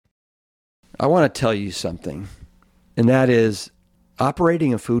I want to tell you something, and that is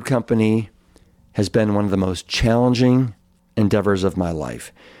operating a food company has been one of the most challenging endeavors of my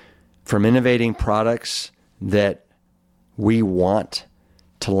life. From innovating products that we want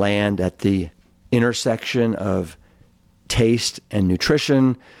to land at the intersection of taste and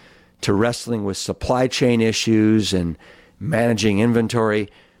nutrition, to wrestling with supply chain issues and managing inventory,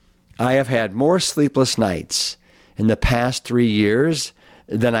 I have had more sleepless nights in the past 3 years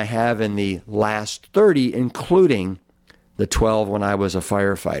than I have in the last 30, including the 12 when I was a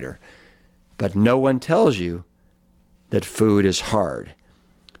firefighter. But no one tells you that food is hard.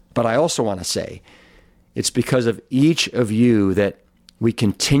 But I also want to say, it's because of each of you that we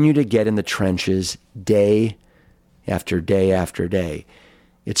continue to get in the trenches day after day after day.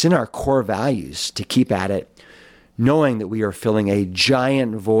 It's in our core values to keep at it, knowing that we are filling a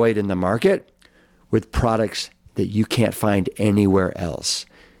giant void in the market with products that you can't find anywhere else.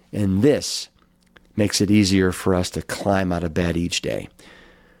 And this makes it easier for us to climb out of bed each day.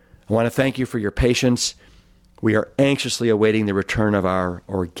 I want to thank you for your patience. We are anxiously awaiting the return of our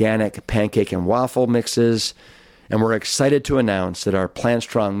organic pancake and waffle mixes, and we're excited to announce that our Plant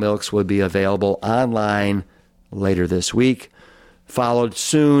Strong milks will be available online later this week, followed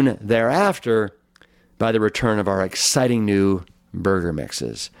soon thereafter by the return of our exciting new burger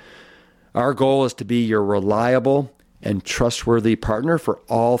mixes. Our goal is to be your reliable and trustworthy partner for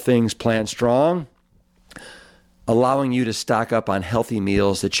all things Plant Strong, allowing you to stock up on healthy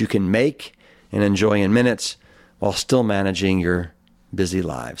meals that you can make and enjoy in minutes while still managing your busy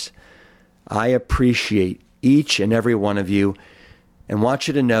lives. I appreciate each and every one of you and want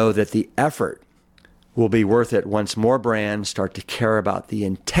you to know that the effort will be worth it once more brands start to care about the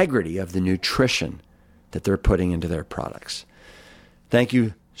integrity of the nutrition that they're putting into their products. Thank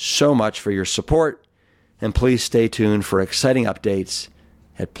you so much for your support, and please stay tuned for exciting updates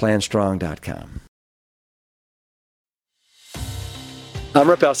at plantstrong.com. I'm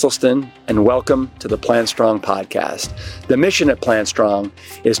Rip Esselstyn, and welcome to the Plant Strong podcast. The mission at Plant Strong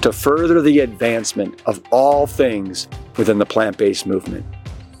is to further the advancement of all things within the plant-based movement.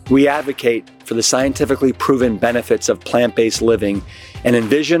 We advocate for the scientifically proven benefits of plant-based living and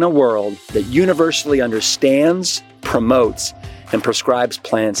envision a world that universally understands, promotes, and prescribes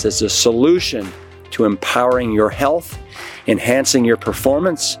plants as a solution to empowering your health, enhancing your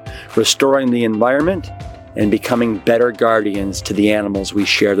performance, restoring the environment, and becoming better guardians to the animals we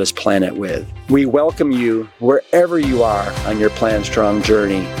share this planet with. We welcome you wherever you are on your Plant Strong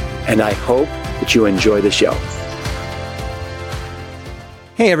journey, and I hope that you enjoy the show.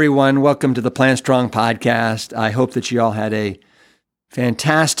 Hey everyone, welcome to the Plant Strong podcast. I hope that you all had a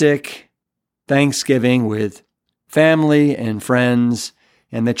fantastic Thanksgiving with family and friends,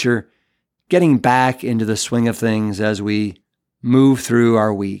 and that you're getting back into the swing of things as we move through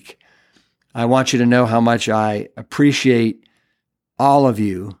our week. I want you to know how much I appreciate all of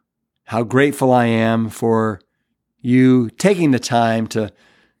you, how grateful I am for you taking the time to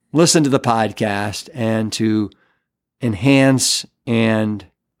listen to the podcast and to enhance and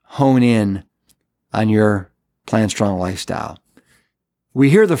hone in on your Plant Strong lifestyle. We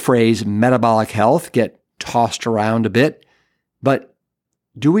hear the phrase metabolic health get tossed around a bit, but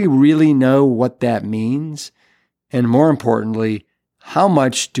do we really know what that means? And more importantly, how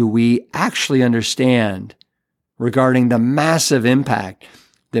much do we actually understand regarding the massive impact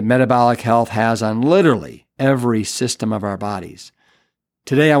that metabolic health has on literally every system of our bodies?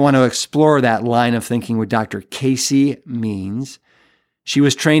 Today, I want to explore that line of thinking with Dr. Casey Means. She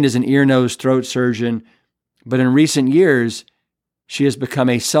was trained as an ear, nose, throat surgeon, but in recent years, she has become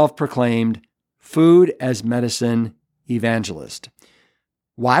a self-proclaimed food as medicine evangelist.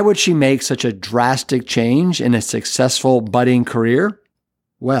 Why would she make such a drastic change in a successful budding career?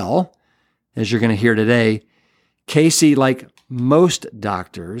 Well, as you're going to hear today, Casey, like most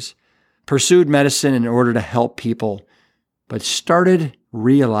doctors, pursued medicine in order to help people, but started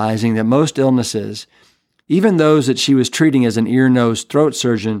realizing that most illnesses, even those that she was treating as an ear, nose, throat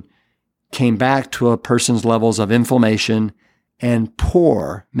surgeon, came back to a person's levels of inflammation and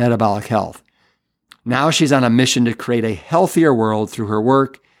poor metabolic health. Now she's on a mission to create a healthier world through her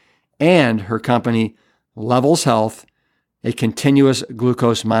work and her company, Levels Health, a continuous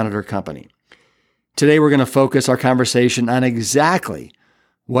glucose monitor company. Today, we're going to focus our conversation on exactly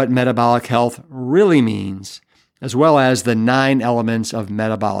what metabolic health really means, as well as the 9 elements of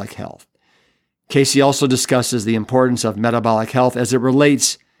metabolic health. Casey also discusses the importance of metabolic health as it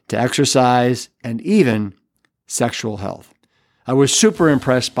relates to exercise and even sexual health. I was super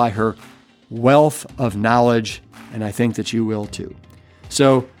impressed by her wealth of knowledge, and I think that you will too.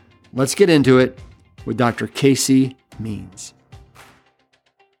 So let's get into it with Dr. Casey Means.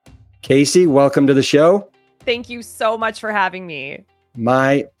 Casey, welcome to the show. Thank you so much for having me.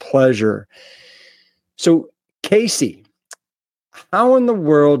 My pleasure. So, Casey, how in the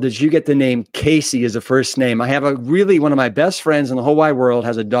world did you get the name Casey as a first name? I have one of my best friends in the whole wide world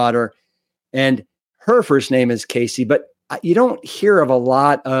has a daughter, and her first name is Casey, but you don't hear of a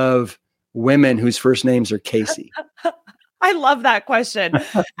lot of women whose first names are Casey. I love that question.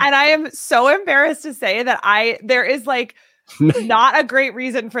 And I am so embarrassed to say that there is like not a great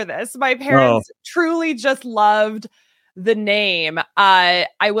reason for this. My parents truly just loved the name. I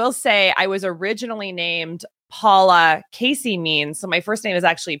will say I was originally named Paula Casey Means. So my first name is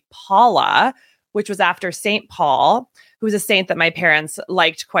actually Paula, which was after St. Paul, who was a saint that my parents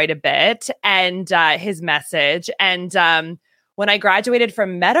liked quite a bit, and his message. And when I graduated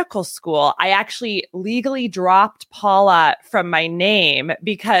from medical school, I actually legally dropped Paula from my name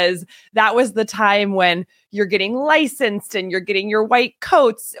because that was the time when you're getting licensed and you're getting your white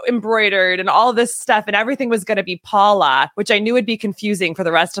coats embroidered and all this stuff. And everything was going to be Paula, which I knew would be confusing for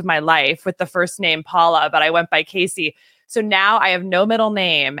the rest of my life with the first name Paula, but I went by Casey. So now I have no middle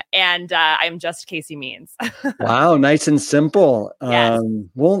name and I'm just Casey Means. Wow. Nice and simple. Yes.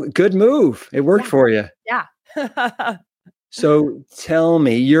 Well, good move. It worked for you. Yeah. So tell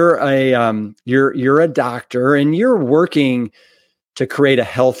me, you're a doctor and you're working to create a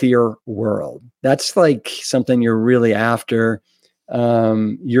healthier world. That's like something you're really after.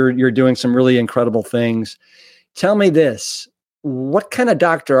 You're doing some really incredible things. Tell me this, what kind of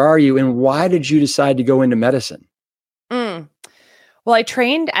doctor are you and why did you decide to go into medicine? Well, I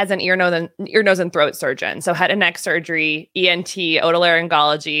trained as an ear, nose, and throat surgeon. So head and neck surgery, ENT,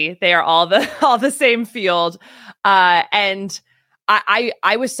 otolaryngology, they are all the same field. And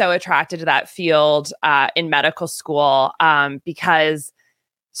I was so attracted to that field in medical school because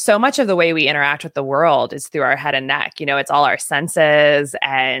so much of the way we interact with the world is through our head and neck. You know, it's all our senses,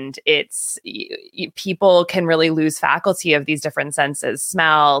 and people can really lose faculty of these different senses: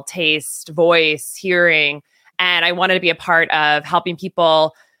 smell, taste, voice, hearing. And I wanted to be a part of helping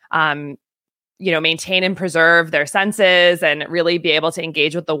people, maintain and preserve their senses and really be able to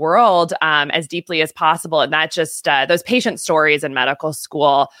engage with the world as deeply as possible. And that just those patient stories in medical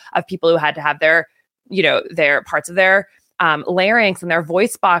school of people who had to have their parts of their larynx and their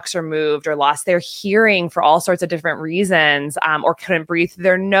voice box removed or lost their hearing for all sorts of different reasons, or couldn't breathe through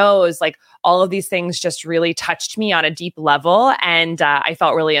their nose. Like all of these things just really touched me on a deep level. And I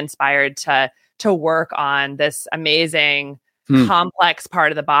felt really inspired to work on this amazing, complex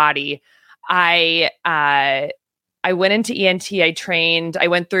part of the body. I went into ENT. I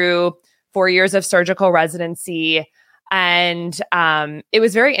went through 4 years of surgical residency, and it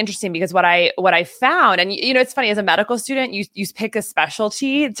was very interesting because what I found, and it's funny, as a medical student, you pick a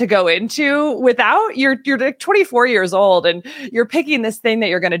specialty to go into without you're like 24 years old and you're picking this thing that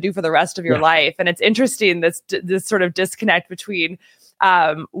you're going to do for the rest of your life. And it's interesting, this sort of disconnect between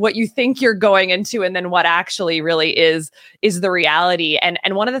what you think you're going into and then what actually really is the reality.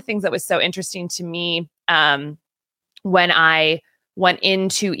 And one of the things that was so interesting to me when I went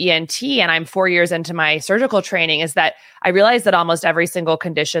into ENT and I'm 4 years into my surgical training is that I realized that almost every single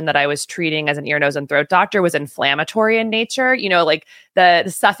condition that I was treating as an ear, nose, and throat doctor was inflammatory in nature. Like the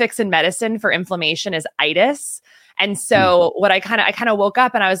suffix in medicine for inflammation is itis. And so what I kind of woke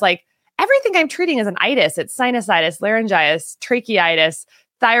up and I was like, everything I'm treating is an itis. It's sinusitis, laryngitis, tracheitis,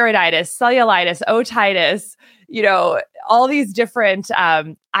 thyroiditis, cellulitis, otitis, all these different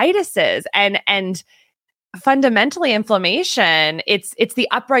itises. And fundamentally, inflammation, it's the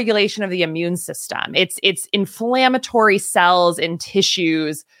upregulation of the immune system. It's inflammatory cells in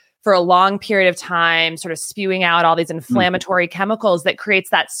tissues for a long period of time, sort of spewing out all these inflammatory chemicals that creates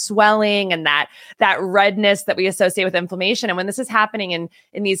that swelling and that redness that we associate with inflammation. And when this is happening in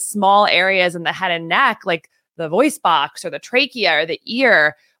these small areas in the head and neck, like the voice box or the trachea or the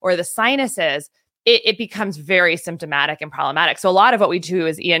ear or the sinuses, it becomes very symptomatic and problematic. So a lot of what we do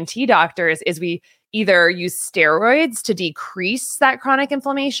as ENT doctors is we either use steroids to decrease that chronic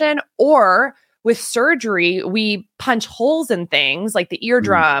inflammation, or with surgery, we punch holes in things like the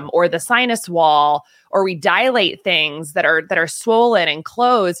eardrum or the sinus wall, or we dilate things that are swollen and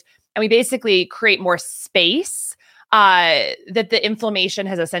closed. And we basically create more space that the inflammation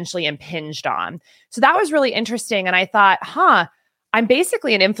has essentially impinged on. So that was really interesting. And I thought, I'm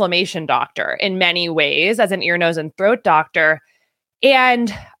basically an inflammation doctor in many ways as an ear, nose, and throat doctor.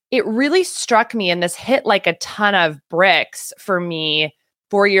 And it really struck me, and this hit like a ton of bricks for me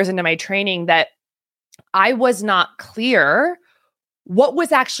 4 years into my training, that I was not clear what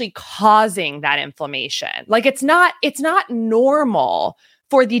was actually causing that inflammation. Like it's not normal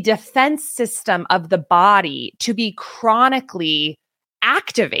for the defense system of the body to be chronically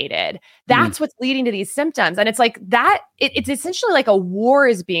activated. That's what's leading to these symptoms. And it's like that, it's essentially like a war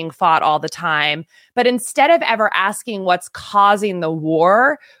is being fought all the time. But instead of ever asking what's causing the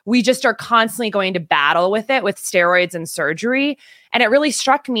war, we just are constantly going to battle with it with steroids and surgery. And it really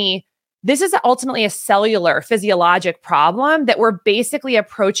struck me, this is ultimately a cellular physiologic problem that we're basically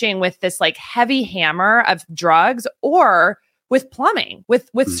approaching with this like heavy hammer of drugs or with plumbing, with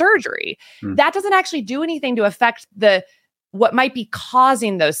surgery. That doesn't actually do anything to affect what might be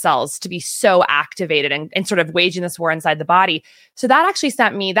causing those cells to be so activated and sort of waging this war inside the body. So that actually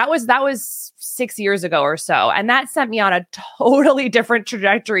sent me, that was 6 years ago or so. And that sent me on a totally different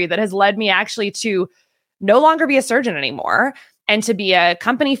trajectory that has led me actually to no longer be a surgeon anymore and to be a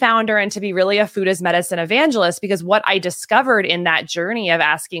company founder and to be really a food as medicine evangelist. Because what I discovered in that journey of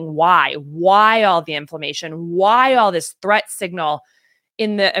asking why all the inflammation, why all this threat signal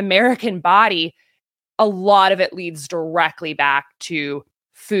in the American body, a lot of it leads directly back to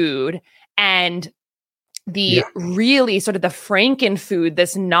food and the really sort of the Frankenfood,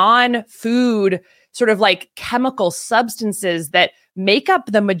 this non-food sort of like chemical substances that make up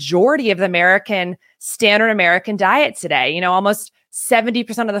the majority of the standard American diet today. You know, almost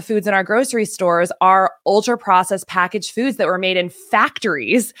 70% of the foods in our grocery stores are ultra processed packaged foods that were made in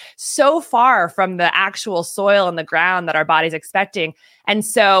factories so far from the actual soil and the ground that our body's expecting. And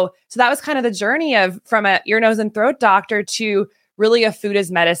so that was kind of the journey from a ear, nose, and throat doctor to really a food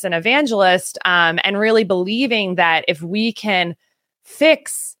as medicine evangelist, and really believing that if we can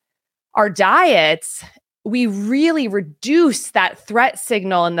fix our diets, we really reduce that threat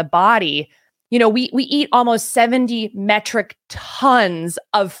signal in the body. You know, we eat almost 70 metric tons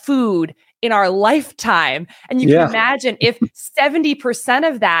of food in our lifetime. And you can imagine if 70%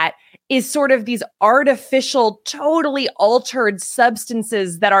 of that is sort of these artificial, totally altered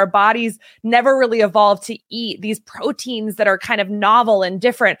substances that our bodies never really evolved to eat, these proteins that are kind of novel and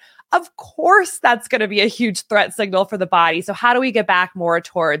different. Of course, that's going to be a huge threat signal for the body. So how do we get back more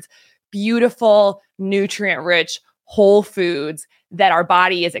towards beautiful, nutrient-rich, whole foods that our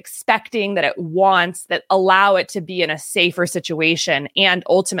body is expecting, that it wants, that allow it to be in a safer situation and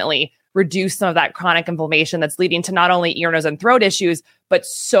ultimately reduce some of that chronic inflammation that's leading to not only ear, nose, and throat issues, but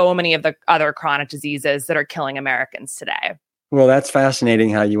so many of the other chronic diseases that are killing Americans today. Well, that's fascinating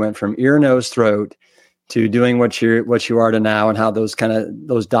how you went from ear, nose, throat to doing what you are to now, and how those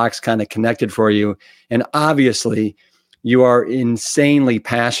docs kind of connected for you. And obviously, you are insanely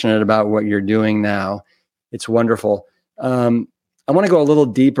passionate about what you're doing now. It's wonderful. I want to go a little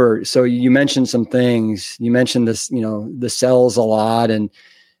deeper. So you mentioned some things. You mentioned this, the cells a lot,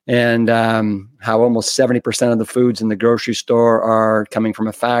 and how almost 70% of the foods in the grocery store are coming from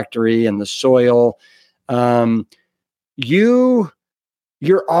a factory and the soil. You're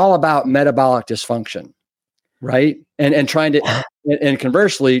all about metabolic dysfunction, right? And trying to, and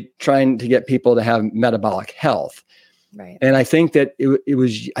conversely, trying to get people to have metabolic health. Right. And I think that it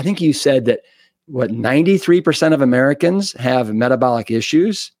was, I think you said that 93% of Americans have metabolic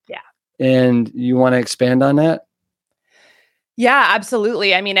issues. Yeah. And you want to expand on that? Yeah,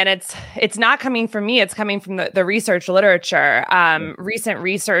 absolutely. I mean, and it's not coming from me, it's coming from the research literature. Recent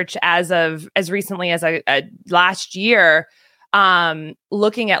research as recently as last year,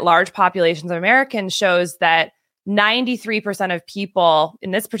 looking at large populations of Americans shows that 93% of people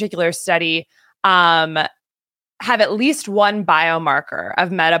in this particular study have at least one biomarker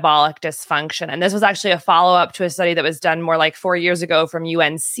of metabolic dysfunction. And this was actually a follow-up to a study that was done more like 4 years ago from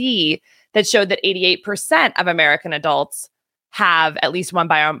UNC that showed that 88% of American adults have at least one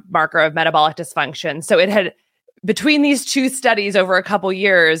biomarker of metabolic dysfunction. So it had, between these two studies over a couple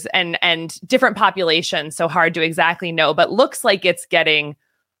years and different populations, so hard to exactly know, but looks like it's getting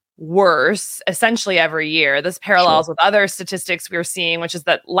worse essentially every year. This parallels with other statistics we're seeing, which is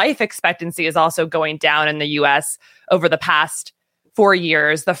that life expectancy is also going down in the US over the past 4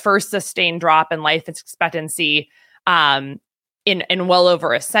 years, the first sustained drop in life expectancy in well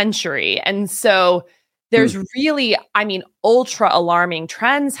over a century. And so there's really, ultra alarming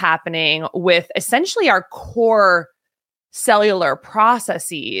trends happening with essentially our core cellular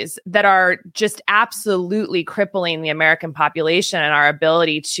processes that are just absolutely crippling the American population and our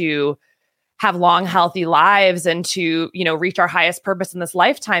ability to have long, healthy lives and to, reach our highest purpose in this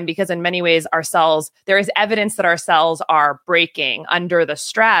lifetime. Because in many ways, there is evidence that our cells are breaking under the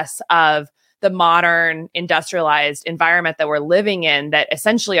stress of the modern industrialized environment that we're living in, that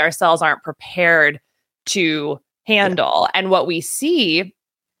essentially our cells aren't prepared to handle. And what we see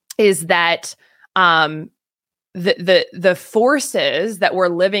is that the forces that we're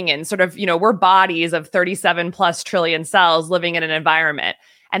living in, sort of, we're bodies of 37 plus trillion cells living in an environment.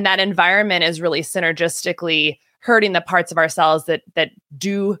 And that environment is really synergistically hurting the parts of our cells that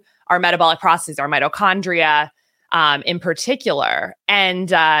do our metabolic processes, our mitochondria, in particular. And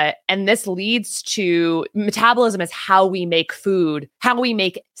this leads to metabolism is how we make food, how we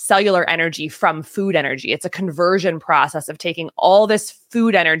make cellular energy from food energy. It's a conversion process of taking all this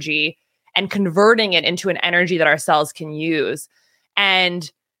food energy and converting it into an energy that our cells can use.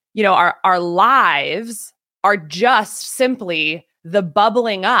 And, our lives are just simply the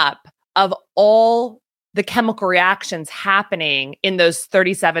bubbling up of all the chemical reactions happening in those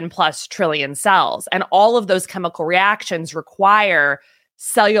 37 plus trillion cells. And all of those chemical reactions require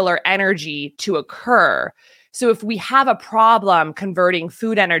cellular energy to occur. So if we have a problem converting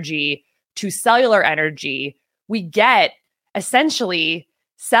food energy to cellular energy, we get essentially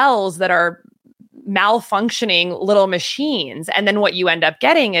cells that are malfunctioning little machines. And then what you end up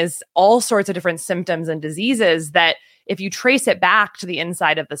getting is all sorts of different symptoms and diseases that, if you trace it back to the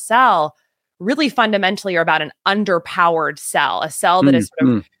inside of the cell, really fundamentally are about an underpowered cell, a cell that is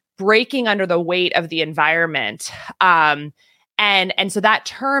sort of breaking under the weight of the environment. And so that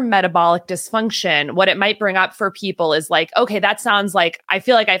term metabolic dysfunction, what it might bring up for people is like, okay, that sounds like, I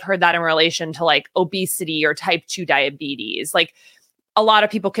feel like I've heard that in relation to like obesity or type 2 diabetes. Like a lot of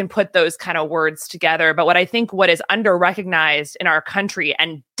people can put those kind of words together. But what is under-recognized in our country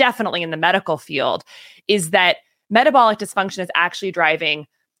and definitely in the medical field is that metabolic dysfunction is actually driving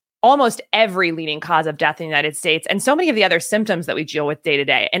almost every leading cause of death in the United States, and so many of the other symptoms that we deal with day to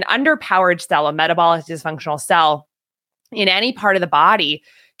day. An underpowered cell, a metabolic dysfunctional cell in any part of the body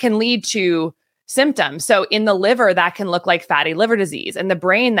can lead to symptoms. So in the liver, that can look like fatty liver disease. In the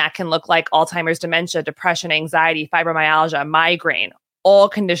brain, that can look like Alzheimer's, dementia, depression, anxiety, fibromyalgia, migraine. All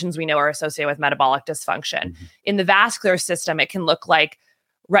conditions we know are associated with metabolic dysfunction. In the vascular system, it can look like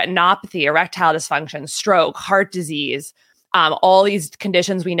retinopathy, erectile dysfunction, stroke, heart disease, all these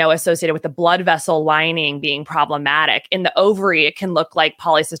conditions we know associated with the blood vessel lining being problematic. In the ovary, it can look like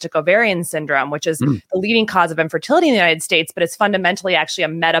polycystic ovarian syndrome, which is the leading cause of infertility in the United States, but it's fundamentally actually a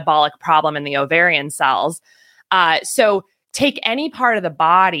metabolic problem in the ovarian cells. So take any part of the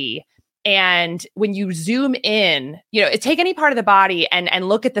body, and when you zoom in, take any part of the body and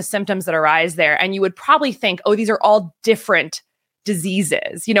look at the symptoms that arise there, and you would probably think, oh, these are all different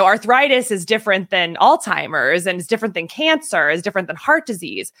diseases. Arthritis is different than Alzheimer's, and is different than cancer, is different than heart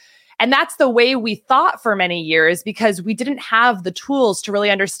disease. And that's the way we thought for many years, because we didn't have the tools to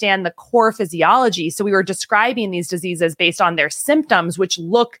really understand the core physiology. So we were describing these diseases based on their symptoms, which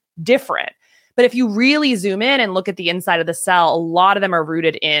look different. But if you really zoom in and look at the inside of the cell, a lot of them are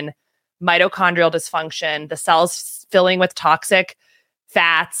rooted in mitochondrial dysfunction, the cells filling with toxic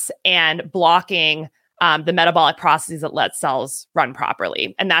fats and blocking the metabolic processes that let cells run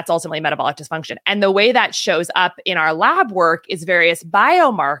properly. And that's ultimately metabolic dysfunction. And the way that shows up in our lab work is various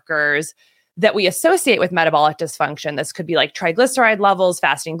biomarkers that we associate with metabolic dysfunction. This could be like triglyceride levels,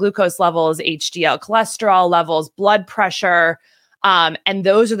 fasting glucose levels, HDL cholesterol levels, blood pressure. And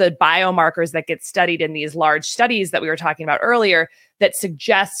those are the biomarkers that get studied in these large studies that we were talking about earlier that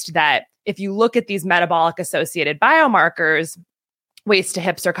suggest that if you look at these metabolic associated biomarkers, waist to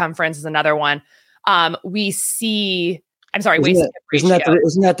hip circumference is another one, we see, waist to hip ratio.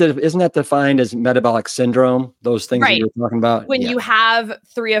 Isn't that defined as metabolic syndrome? Those things that you're talking about? When you have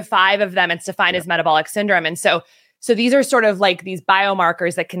 3 of 5 of them, it's defined as metabolic syndrome. And so these are sort of like these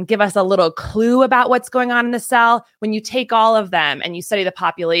biomarkers that can give us a little clue about what's going on in the cell. When you take all of them and you study the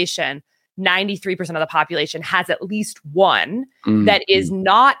population, 93% of the population has at least one that is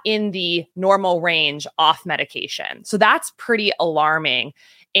not in the normal range off medication. So that's pretty alarming.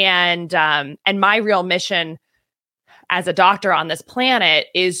 And my real mission as a doctor on this planet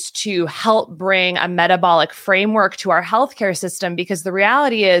is to help bring a metabolic framework to our healthcare system, because the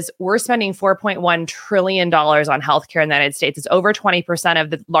reality is we're spending $4.1 trillion on healthcare in the United States. It's over 20% of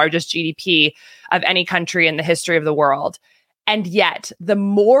the largest GDP of any country in the history of the world. And yet, the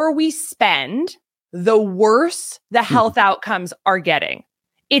more we spend, the worse the health outcomes are getting.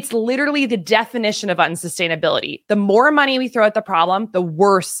 It's literally the definition of unsustainability. The more money we throw at the problem, the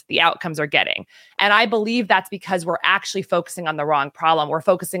worse the outcomes are getting. And I believe that's because we're actually focusing on the wrong problem. We're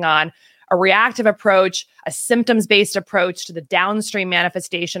focusing on a reactive approach, a symptoms-based approach to the downstream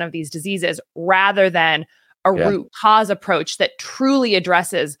manifestation of these diseases, rather than a root cause approach that truly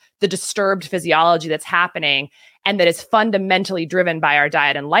addresses the disturbed physiology that's happening and that is fundamentally driven by our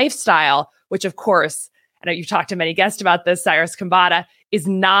diet and lifestyle, which, of course, I know you've talked to many guests about this, Cyrus Khambatta, is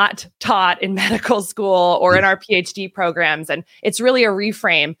not taught in medical school or in our PhD programs. And it's really a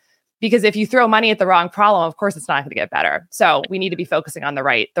reframe, because if you throw money at the wrong problem, of course, it's not going to get better. So we need to be focusing on the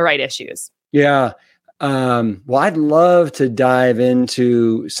right issues. Yeah. Well, I'd love to dive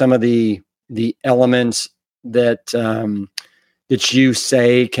into some of the elements that you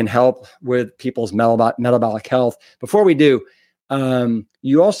say can help with people's metabolic health. Before we do,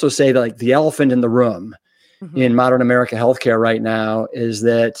 you also say that like the elephant in the room in modern America healthcare right now is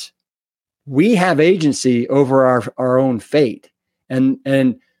that we have agency over our own fate.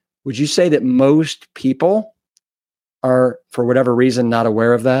 And would you say that most people are, for whatever reason, not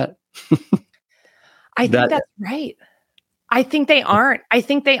aware of that? I think that's right. I think they aren't.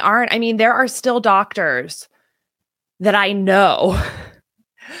 I mean, there are still doctors that I know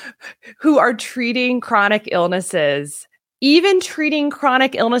who are treating chronic illnesses, even treating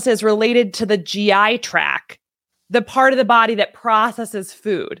chronic illnesses related to the GI tract, the part of the body that processes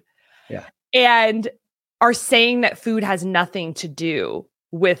food. Yeah. And are saying that food has nothing to do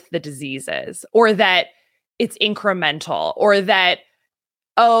with the diseases, or that it's incremental, or that,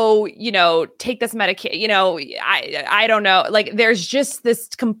 oh, take this medication, I don't know. Like, there's just this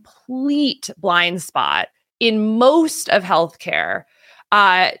complete blind spot in most of healthcare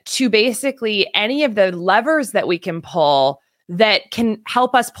to basically any of the levers that we can pull that can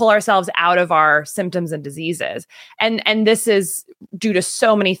help us pull ourselves out of our symptoms and diseases. And this is due to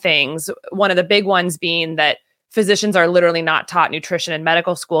so many things. One of the big ones being that physicians are literally not taught nutrition in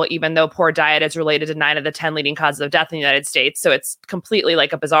medical school, even though poor diet is related to 9 of the 10 leading causes of death in the United States. So it's completely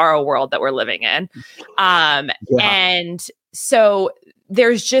like a bizarro world that we're living in. And so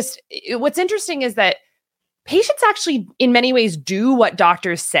there's just, what's interesting is that patients actually in many ways do what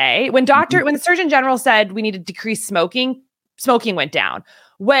doctors say. When the Surgeon General said we need to decrease smoking went down.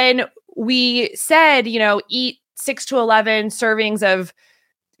 When we said, eat 6 to 11 servings of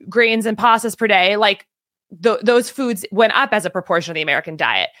grains and pastas per day, like those foods went up as a proportion of the American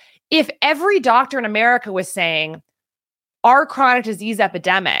diet. If every doctor in America was saying our chronic disease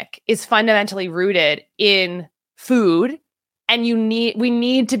epidemic is fundamentally rooted in food, and we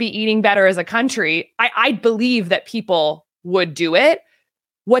need to be eating better as a country, I believe that people would do it.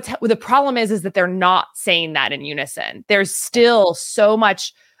 The problem is that they're not saying that in unison. There's still so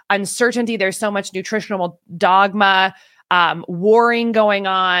much uncertainty. There's so much nutritional dogma, warring going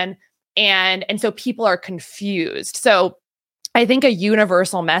on. And so people are confused. So I think a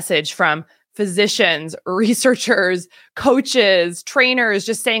universal message from physicians, researchers, coaches, trainers,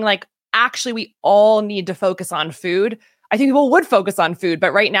 just saying like, actually, we all need to focus on food. I think people would focus on food,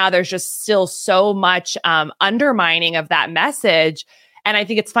 but right now there's just still so much undermining of that message. And I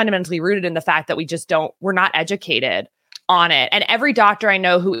think it's fundamentally rooted in the fact that we're not educated on it. And every doctor I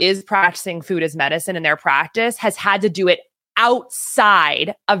know who is practicing food as medicine in their practice has had to do it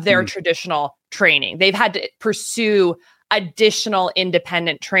outside of their traditional training. They've had to pursue additional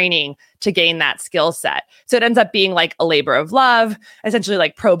independent training to gain that skill set. So it ends up being like a labor of love, essentially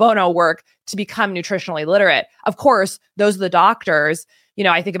like pro bono work to become nutritionally literate. Of course, those are the doctors,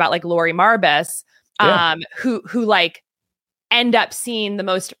 I think about like Lori Marbus, who like end up seeing the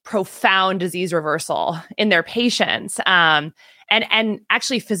most profound disease reversal in their patients. And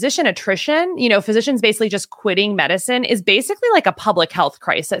actually physician attrition, physicians basically just quitting medicine is basically like a public health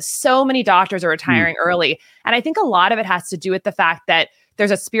crisis. So many doctors are retiring early. And I think a lot of it has to do with the fact that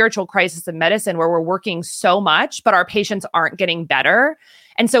there's a spiritual crisis in medicine where we're working so much, but our patients aren't getting better.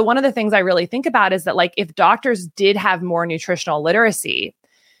 And so one of the things I really think about is that like, if doctors did have more nutritional literacy,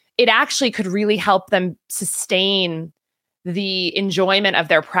 it actually could really help them sustain the enjoyment of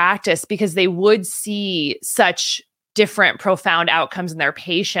their practice, because they would see such different profound outcomes in their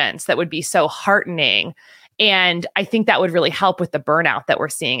patients that would be so heartening. And I think that would really help with the burnout that we're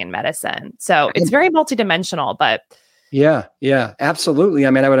seeing in medicine. So it's very multidimensional, but yeah, absolutely.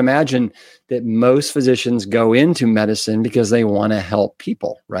 I mean, I would imagine that most physicians go into medicine because they want to help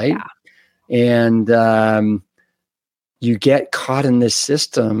people, right? Yeah. And you get caught in this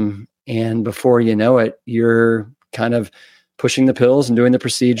system, and before you know it, you're kind of pushing the pills and doing the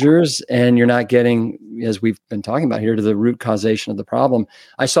procedures, and you're not getting, as we've been talking about here, to the root causation of the problem.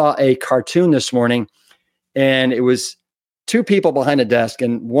 I saw a cartoon this morning, and it was 2 people behind a desk,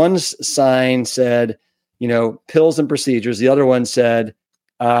 and one's sign said, pills and procedures. The other one said,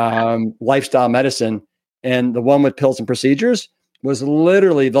 lifestyle medicine. And the one with pills and procedures was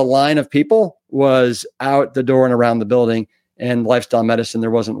literally the line of people was out the door and around the building, and lifestyle medicine,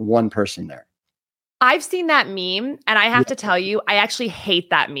 there wasn't one person there. I've seen that meme, and I have to tell you, I actually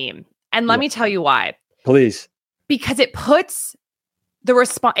hate that meme. And let me tell you why. Please. Because it puts the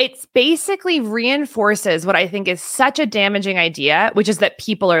response, it basically reinforces what I think is such a damaging idea, which is that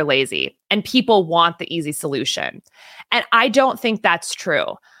people are lazy and people want the easy solution. And I don't think that's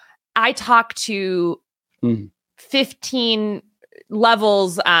true. I talk to 15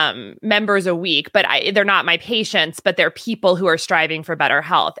 levels members a week, but they're not my patients, but they're people who are striving for better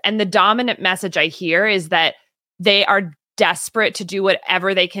health. And the dominant message I hear is that they are desperate to do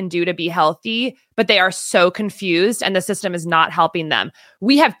whatever they can do to be healthy, but they are so confused and the system is not helping them.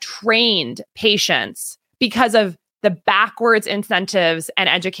 We have trained patients because of the backwards incentives and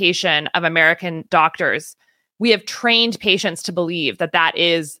education of American doctors. We have trained patients to believe that that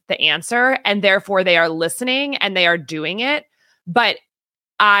is the answer, and therefore they are listening and they are doing it. But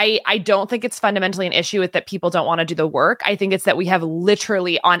I don't think it's fundamentally an issue with that people don't want to do the work. I think it's that we have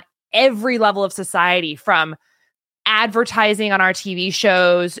literally on every level of society, from advertising on our TV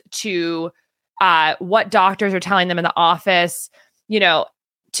shows to what doctors are telling them in the office,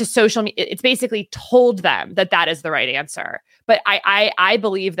 to social media. It's basically told them that that is the right answer. But I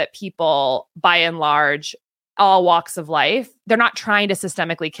believe that people, by and large, all walks of life, they're not trying to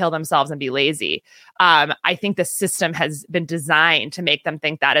systemically kill themselves and be lazy. I think the system has been designed to make them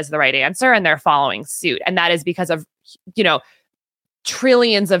think that is the right answer, and they're following suit. And that is because of,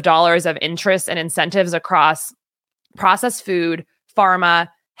 trillions of dollars of interest and incentives across processed food, pharma,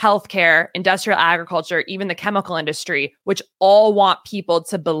 healthcare, industrial agriculture, even the chemical industry, which all want people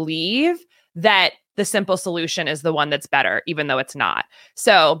to believe that the simple solution is the one that's better, even though it's not.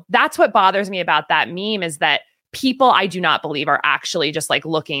 So that's what bothers me about that meme, is that people, I do not believe, are actually just like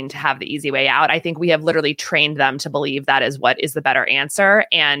looking to have the easy way out. I think we have literally trained them to believe that is what is the better answer.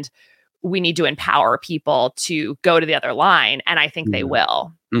 And we need to empower people to go to the other line. And I think they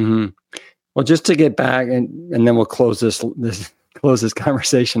will. Mm-hmm. Well, just to get back, and then we'll close this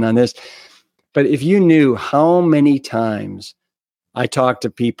conversation on this. But if you knew how many times I talk to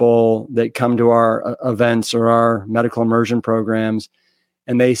people that come to our events or our medical immersion programs,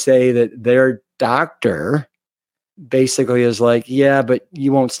 and they say that their doctor basically is like, yeah, but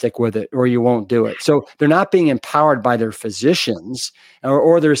you won't stick with it or you won't do it. So they're not being empowered by their physicians,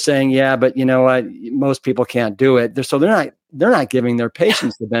 or they're saying, yeah, but you know what, most people can't do it. So they're not giving their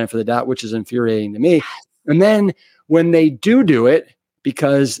patients the benefit of the doubt, which is infuriating to me. And then when they do it,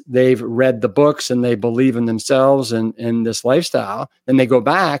 because they've read the books and they believe in themselves and in this lifestyle, then they go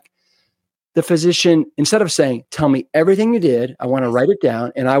back. The physician, instead of saying, tell me everything you did, I want to write it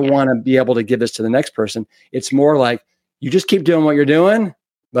down and I want to be able to give this to the next person. It's more like, you just keep doing what you're doing,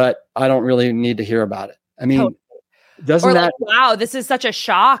 but I don't really need to hear about it. I mean, doesn't that, wow, this is such a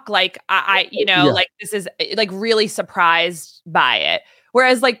shock. Like like this is like really surprised by it.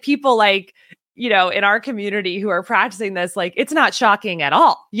 Whereas like people like, in our community who are practicing this, like, it's not shocking at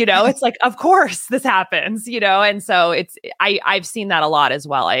all. It's like, of course this happens, and so I've seen that a lot as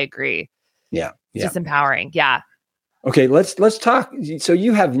well. I agree. Yeah. It's just empowering. Yeah. Okay. Let's talk. So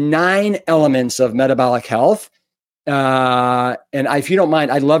you have 9 elements of metabolic health. And if you don't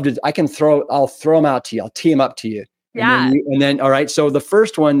mind, I'd love to, I'll throw them out to you. I'll tee them up to you. Yeah. And then, all right. So the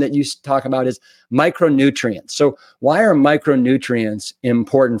first one that you talk about is micronutrients. So why are micronutrients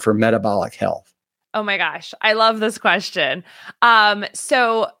important for metabolic health? Oh my gosh. I love this question.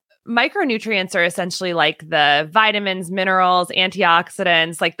 So micronutrients are essentially like the vitamins, minerals,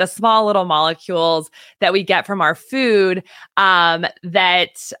 antioxidants, like the small little molecules that we get from our food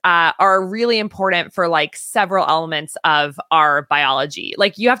that are really important for like several elements of our biology.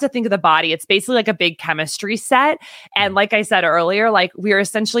 Like you have to think of the body, it's basically like a big chemistry set. And like I said earlier, like we are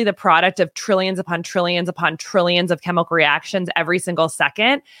essentially the product of trillions upon trillions upon trillions of chemical reactions every single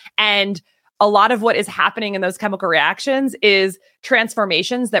second. And a lot of what is happening in those chemical reactions is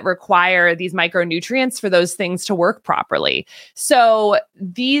transformations that require these micronutrients for those things to work properly. So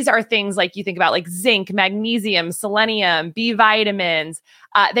these are things like you think about like zinc, magnesium, selenium, B vitamins.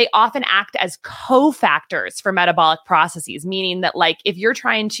 They often act as cofactors for metabolic processes, meaning that like if you're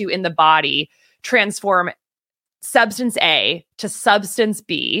trying to, in the body, transform substance A to substance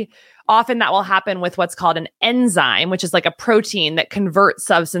B, often that will happen with what's called an enzyme, which is like a protein that converts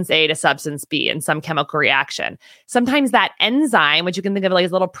substance A to substance B in some chemical reaction. Sometimes that enzyme, which you can think of like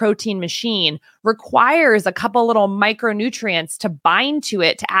as a little protein machine, requires a couple little micronutrients to bind to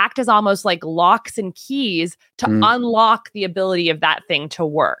it to act as almost like locks and keys to unlock the ability of that thing to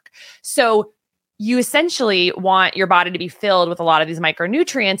work. So you essentially want your body to be filled with a lot of these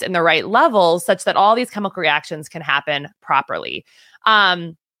micronutrients in the right levels such that all these chemical reactions can happen properly.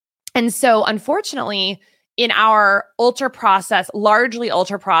 And so unfortunately, in our largely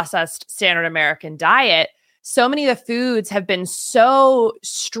ultra processed standard American diet, so many of the foods have been so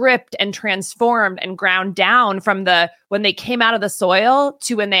stripped and transformed and ground down from when they came out of the soil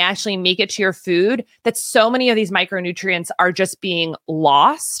to when they actually make it to your food, that so many of these micronutrients are just being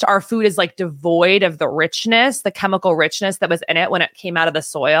lost. Our food is like devoid of the richness, the chemical richness that was in it when it came out of the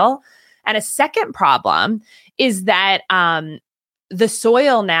soil. And a second problem is that the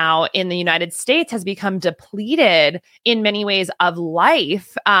soil now in the United States has become depleted in many ways of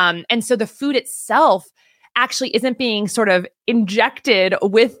life. And so the food itself actually isn't being sort of injected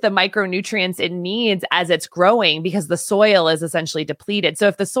with the micronutrients it needs as it's growing because the soil is essentially depleted. So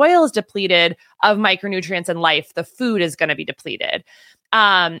if the soil is depleted of micronutrients and life, the food is going to be depleted.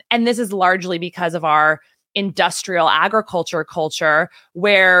 And this is largely because of our industrial agriculture culture,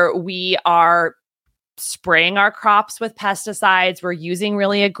 where we are spraying our crops with pesticides. We're using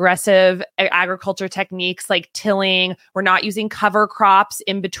really aggressive agriculture techniques like tilling. We're not using cover crops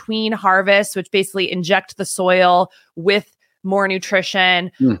in between harvests, which basically inject the soil with more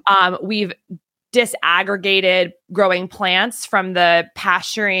nutrition. We've disaggregated growing plants from the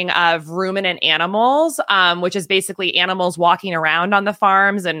pasturing of ruminant animals, which is basically animals walking around on the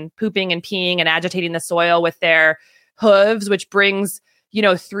farms and pooping and peeing and agitating the soil with their hooves, which brings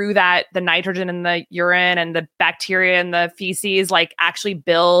through that, the nitrogen in the urine and the bacteria in the feces, like actually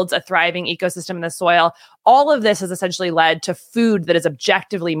builds a thriving ecosystem in the soil. All of this has essentially led to food that is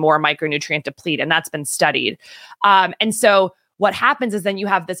objectively more micronutrient depleted, and that's been studied. And so what happens is then you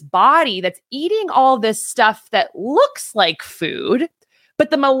have this body that's eating all this stuff that looks like food, but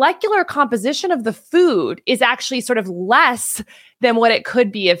the molecular composition of the food is actually sort of less than what it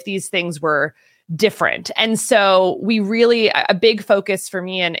could be if these things were different. And so a big focus for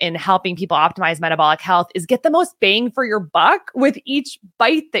me in helping people optimize metabolic health is get the most bang for your buck with each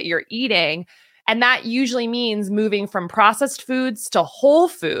bite that you're eating. And that usually means moving from processed foods to whole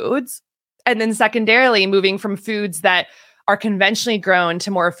foods. And then secondarily, moving from foods that are conventionally grown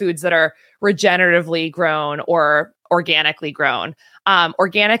to more foods that are regeneratively grown or organically grown.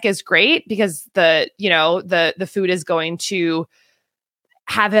 Organic is great because the food is going to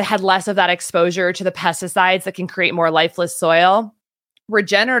have had less of that exposure to the pesticides that can create more lifeless soil.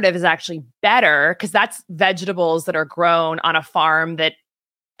 Regenerative is actually better because that's vegetables that are grown on a farm that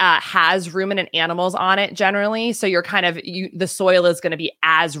has ruminant animals on it generally. So the soil is going to be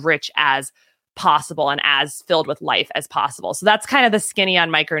as rich as possible and as filled with life as possible. So that's kind of the skinny on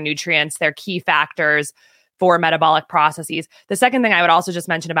micronutrients. They're key factors for metabolic processes. The second thing I would also just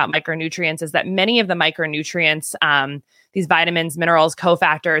mention about micronutrients is that many of the micronutrients, these vitamins, minerals,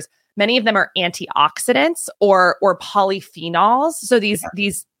 cofactors, many of them are antioxidants or polyphenols. So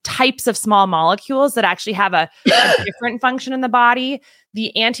these types of small molecules that actually have a different function in the body.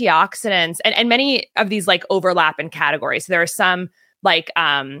 The antioxidants, and many of these like overlap in categories. So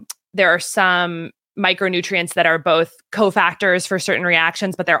there are some micronutrients that are both cofactors for certain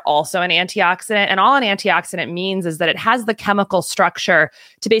reactions, but they're also an antioxidant. And all an antioxidant means is that it has the chemical structure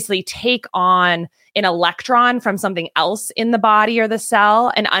to basically take on an electron from something else in the body or the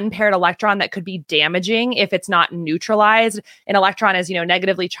cell, an unpaired electron that could be damaging if it's not neutralized. An electron is,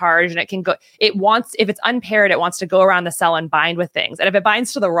 negagatively charged, and if it's unpaired, it wants to go around the cell and bind with things. And if it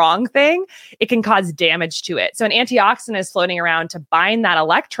binds to the wrong thing, it can cause damage to it. So an antioxidant is floating around to bind that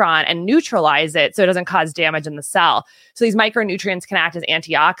electron and neutralize it so it doesn't cause damage in the cell. So these micronutrients can act as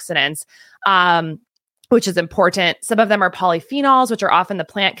antioxidants. Which is important. Some of them are polyphenols, which are often the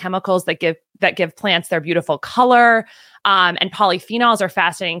plant chemicals that give plants their beautiful color. And polyphenols are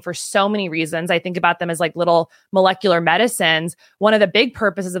fascinating for so many reasons. I think about them as like little molecular medicines. One of the big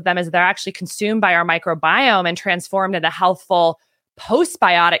purposes of them is they're actually consumed by our microbiome and transformed into healthful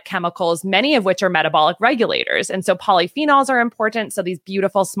postbiotic chemicals, many of which are metabolic regulators. And so polyphenols are important. So these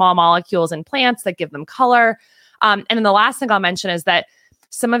beautiful small molecules in plants that give them color. And then the last thing I'll mention is that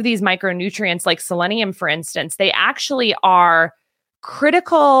some of these micronutrients, like selenium, for instance, they actually are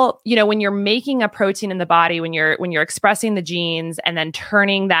critical, when you're making a protein in the body, when you're expressing the genes and then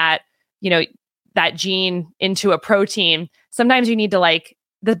turning that gene into a protein. Sometimes you need to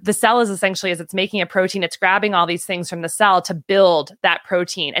the cell is essentially, as it's making a protein, it's grabbing all these things from the cell to build that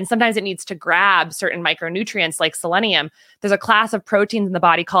protein. And sometimes it needs to grab certain micronutrients like selenium. There's a class of proteins in the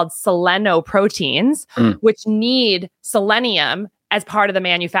body called selenoproteins, which need selenium as part of the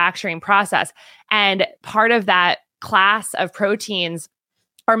manufacturing process. And part of that class of proteins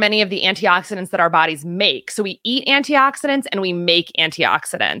are many of the antioxidants that our bodies make. So we eat antioxidants and we make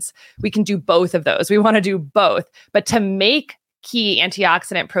antioxidants. We can do both of those. We want to do both. But to make key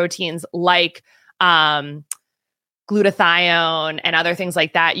antioxidant proteins like glutathione and other things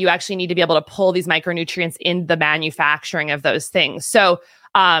like that, you actually need to be able to pull these micronutrients in the manufacturing of those things. So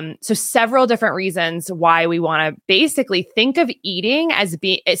several different reasons why we want to basically think of eating I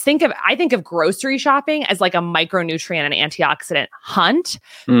think of grocery shopping as like a micronutrient and antioxidant hunt,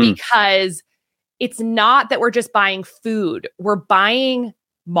 because it's not that we're just buying food, we're buying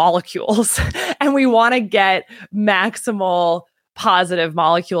molecules and we want to get maximal positive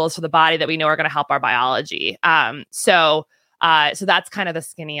molecules for the body that we know are going to help our biology. So So that's kind of the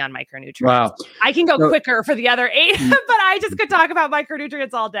skinny on micronutrients. Wow. I can go quicker for the other 8, but I just could talk about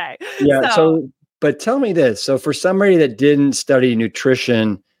micronutrients all day. Yeah. But tell me this. So for somebody that didn't study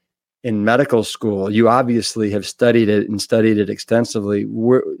nutrition in medical school, you obviously have studied it extensively.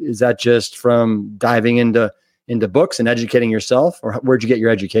 Is that just from diving into books and educating yourself, or where'd you get your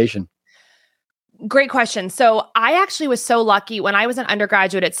education? Great question. So I actually was so lucky when I was an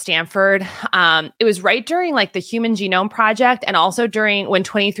undergraduate at Stanford. It was right during like the Human Genome Project, and also during when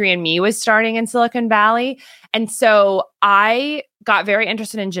 23andMe was starting in Silicon Valley. And so I got very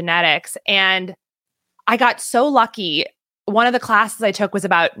interested in genetics, and I got so lucky. One of the classes I took was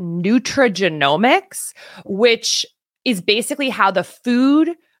about nutrigenomics, which is basically how the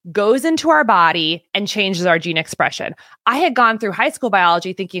food goes into our body and changes our gene expression. I had gone through high school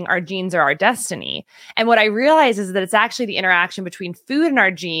biology thinking our genes are our destiny. And what I realized is that it's actually the interaction between food and our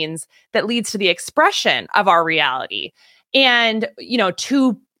genes that leads to the expression of our reality. And,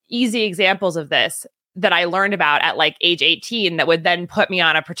 2 easy examples of this that I learned about at like age 18 that would then put me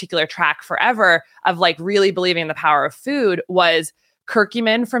on a particular track forever of like really believing in the power of food was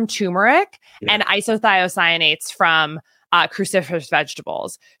curcumin from turmeric and isothiocyanates from cruciferous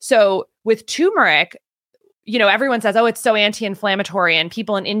vegetables. So with turmeric, everyone says, oh, it's so anti-inflammatory, and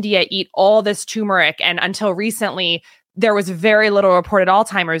people in India eat all this turmeric. And until recently, there was very little reported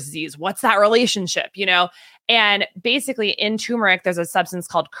Alzheimer's disease. What's that relationship? And basically in turmeric, there's a substance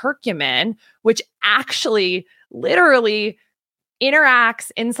called curcumin, which actually literally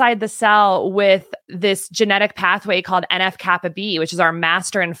interacts inside the cell with this genetic pathway called NF-kappa B, which is our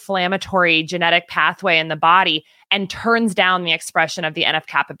master inflammatory genetic pathway in the body, and turns down the expression of the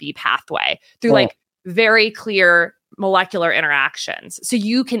NF-kappa B pathway through like very clear molecular interactions. So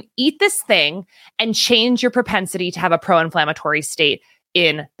you can eat this thing and change your propensity to have a pro-inflammatory state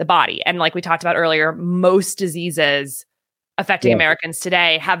in the body. And like we talked about earlier, most diseases affecting Americans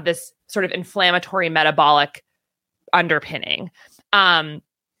today have this sort of inflammatory metabolic underpinning.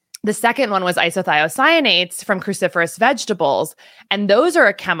 The second one was isothiocyanates from cruciferous vegetables. And those are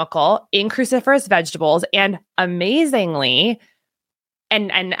a chemical in cruciferous vegetables. And amazingly, and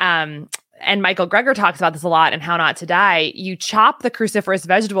Michael Greger talks about this a lot in How Not to Die, you chop the cruciferous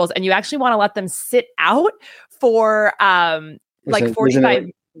vegetables and you actually want to let them sit out for 45.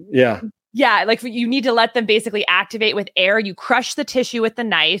 Yeah, like you need to let them basically activate with air. You crush the tissue with the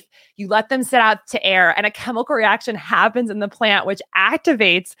knife, you let them sit out to air, and a chemical reaction happens in the plant, which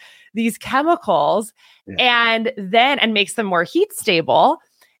activates these chemicals and makes them more heat stable.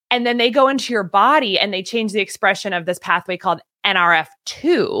 And then they go into your body and they change the expression of this pathway called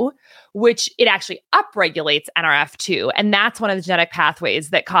NRF2, which it actually upregulates NRF2. And that's one of the genetic pathways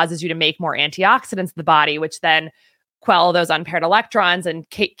that causes you to make more antioxidants in the body, which then quell those unpaired electrons and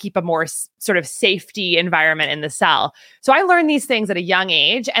keep a more sort of safety environment in the cell. So I learned these things at a young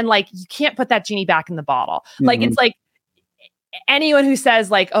age, and like, you can't put that genie back in the bottle. Like, it's like anyone who says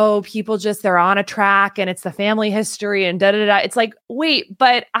like, oh, people just, they're on a track and it's the family history and da-da-da. It's like, wait,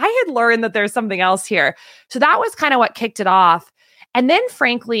 but I had learned that there's something else here. So that was kind of what kicked it off. And then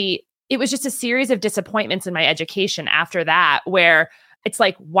frankly, it was just a series of disappointments in my education after that, where it's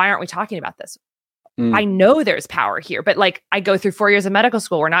like, why aren't we talking about this? I know there's power here, but like, I go through 4 years of medical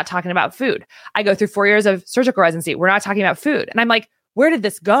school, we're not talking about food. I go through 4 years of surgical residency, we're not talking about food. And I'm like, where did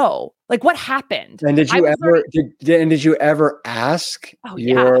this go? Like, what happened? And did you ever ask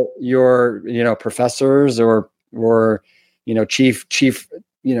your professors or chief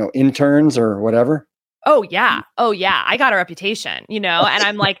interns or whatever? Oh yeah. I got a reputation, and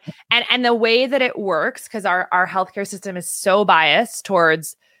I'm like, and the way that it works, because our healthcare system is so biased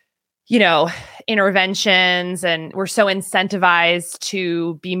towards interventions, and we're so incentivized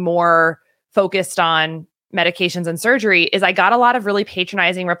to be more focused on medications and surgery, is I got a lot of really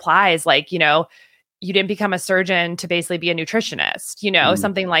patronizing replies like, you didn't become a surgeon to basically be a nutritionist,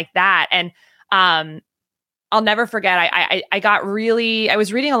 something like that. And I'll never forget, I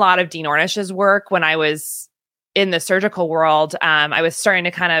was reading a lot of Dean Ornish's work when I was in the surgical world. I was starting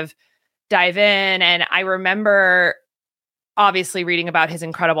to kind of dive in, and I remember obviously reading about his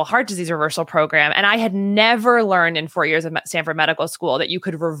incredible heart disease reversal program. And I had never learned in 4 years of Stanford Medical School that you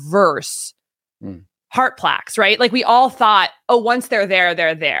could reverse heart plaques, right? Like, we all thought, oh, once they're there,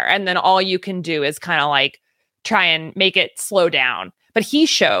 they're there. And then all you can do is kind of like try and make it slow down. But he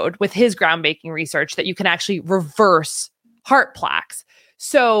showed with his groundbreaking research that you can actually reverse heart plaques.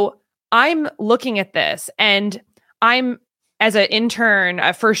 So I'm looking at this, and as an intern,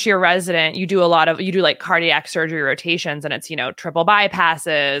 a first year resident, you do like cardiac surgery rotations, and it's, triple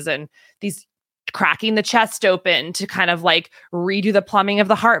bypasses and these cracking the chest open to kind of like redo the plumbing of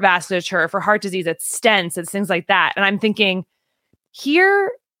the heart vasculature for heart disease. It's stents, it's things like that. And I'm thinking,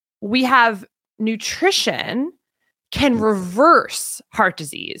 here we have nutrition can reverse heart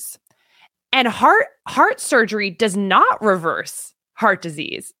disease. And heart surgery does not reverse heart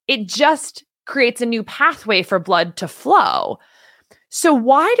disease. It just creates a new pathway for blood to flow. So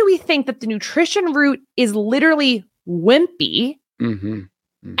why do we think that the nutrition route is literally wimpy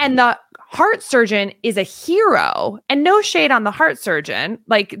and the heart surgeon is a hero? And no shade on the heart surgeon.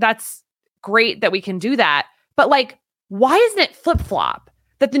 Like, that's great that we can do that. But like, why isn't it flip-flop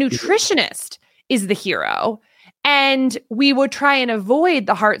that the nutritionist is the hero? And we would try and avoid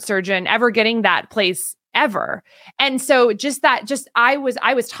the heart surgeon ever getting that place ever. And so I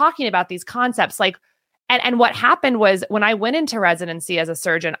was talking about these concepts, like, and what happened was when I went into residency as a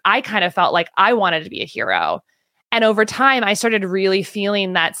surgeon, I kind of felt like I wanted to be a hero. And over time, I started really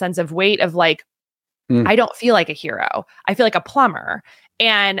feeling that sense of weight of like, I don't feel like a hero. I feel like a plumber.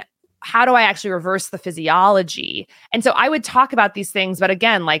 And how do I actually reverse the physiology? And so I would talk about these things, but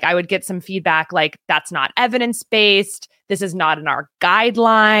again, like I would get some feedback like, that's not evidence-based. This is not in our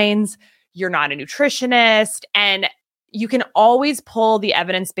guidelines. You're not a nutritionist. And you can always pull the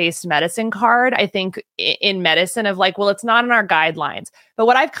evidence-based medicine card, I think, in medicine of like, well, it's not in our guidelines. But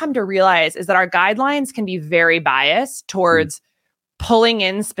what I've come to realize is that our guidelines can be very biased towards pulling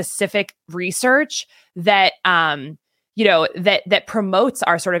in specific research that, that promotes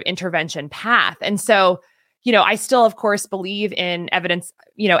our sort of intervention path. And so, I still, of course, believe in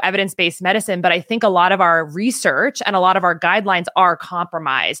evidence-based medicine, but I think a lot of our research and a lot of our guidelines are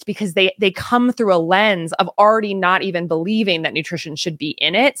compromised because they come through a lens of already not even believing that nutrition should be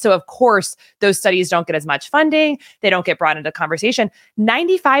in it. So of course, those studies don't get as much funding. They don't get brought into conversation.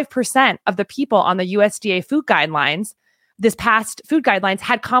 95% of the people on the USDA food guidelines, this past food guidelines,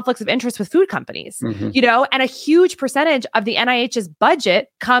 had conflicts of interest with food companies, and a huge percentage of the NIH's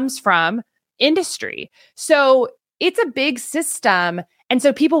budget comes from industry. So it's a big system. And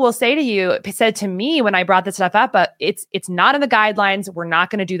so people will said to me when I brought this stuff up, it's not in the guidelines. We're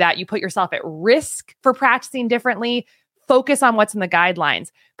not going to do that. You put yourself at risk for practicing differently. Focus on what's in the guidelines.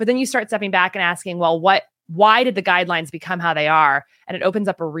 But then you start stepping back and asking, well, why did the guidelines become how they are? And it opens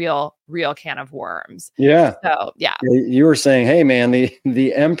up a real can of worms. Yeah. So, yeah. You were saying, hey, man,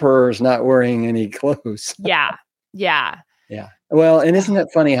 the emperor's not wearing any clothes. Yeah. Well, and isn't that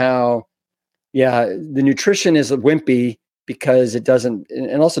funny how, the nutrition is wimpy because it doesn't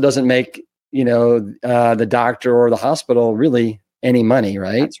make, the doctor or the hospital really any money,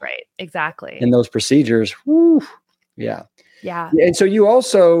 right? That's right. Exactly. In those procedures. Whew. Yeah. Yeah. And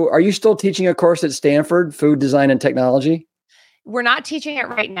so are you still teaching a course at Stanford, Food Design and Technology? We're not teaching it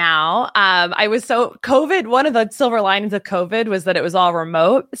right now. COVID, one of the silver linings of COVID was that it was all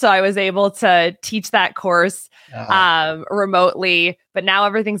remote. So I was able to teach that course remotely, but now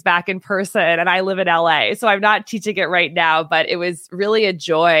everything's back in person and I live in LA. So I'm not teaching it right now, but it was really a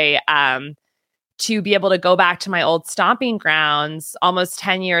joy to be able to go back to my old stomping grounds almost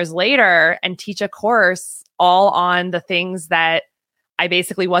 10 years later and teach a course all on the things that I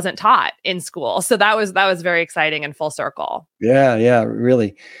basically wasn't taught in school. So that was very exciting and full circle. Yeah,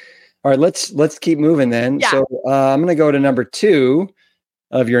 really. All right, let's keep moving then. Yeah. So I'm going to go to number 2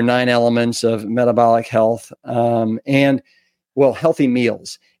 of your 9 elements of metabolic health, healthy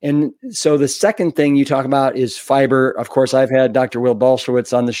meals. And so the second thing you talk about is fiber. Of course, I've had Dr. Will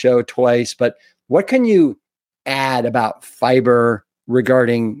Bolshewitz on the show twice, but what can you add about fiber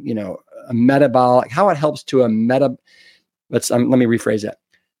regarding, a metabolic, how it helps to let me rephrase that.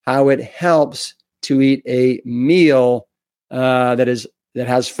 How it helps to eat a meal that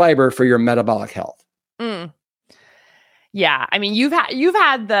has fiber for your metabolic health. Yeah, I mean, you've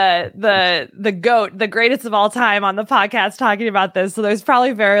had the GOAT, the greatest of all time, on the podcast talking about this. So there's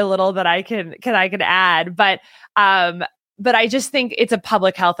probably very little that I can add, but I just think it's a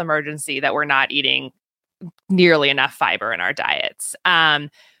public health emergency that we're not eating nearly enough fiber in our diets.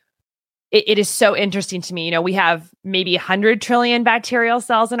 It is so interesting to me. We have maybe 100 trillion bacterial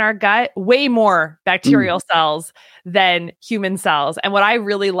cells in our gut, way more bacterial cells than human cells. And what I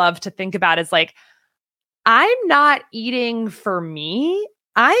really love to think about is like, I'm not eating for me.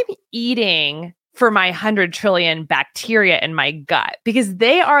 I'm eating for my 100 trillion bacteria in my gut because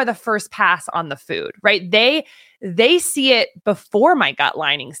they are the first pass on the food, right? They see it before my gut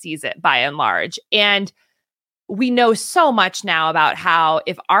lining sees it by and large. And we know so much now about how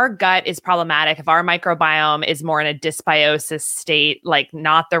if our gut is problematic, if our microbiome is more in a dysbiosis state, like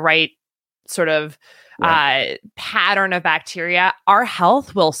not the right sort of pattern of bacteria, our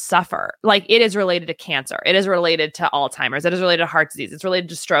health will suffer. Like it is related to cancer. It is related to Alzheimer's. It is related to heart disease. It's related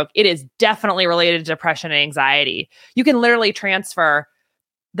to stroke. It is definitely related to depression and anxiety. You can literally transfer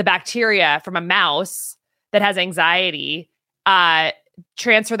the bacteria from a mouse that has anxiety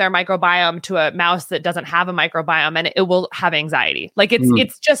transfer their microbiome to a mouse that doesn't have a microbiome, and it will have anxiety. Like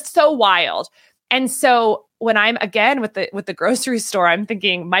it's just so wild. And so when I'm again with the grocery store, I'm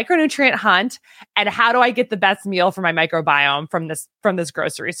thinking micronutrient hunt, and how do I get the best meal for my microbiome from this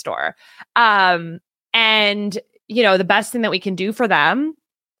grocery store? And the best thing that we can do for them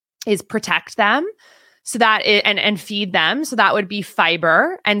is protect them, so that and feed them. So that would be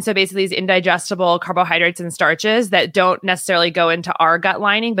fiber. And so basically these indigestible carbohydrates and starches that don't necessarily go into our gut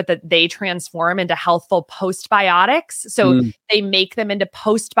lining, but that they transform into healthful postbiotics. So they make them into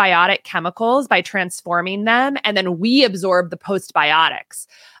postbiotic chemicals by transforming them. And then we absorb the postbiotics.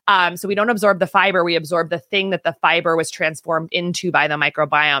 So we don't absorb the fiber, we absorb the thing that the fiber was transformed into by the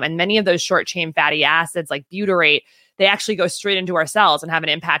microbiome. And many of those short chain fatty acids like butyrate, they actually go straight into our cells and have an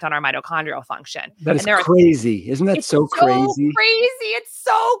impact on our mitochondrial function. That is crazy. Isn't that so crazy? It's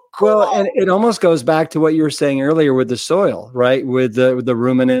so cool. Well, and it almost goes back to what you were saying earlier with the soil, right? With the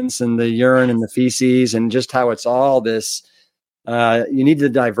ruminants and the urine and the feces, and just how it's all this, you need the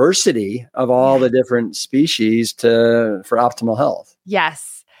diversity of all the different species for optimal health.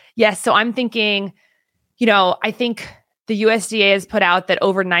 Yes. So I'm thinking, I think the USDA has put out that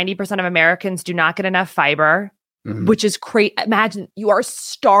over 90% of Americans do not get enough fiber. Which is crazy. Imagine you are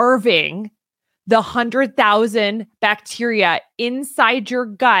starving the 100,000 bacteria inside your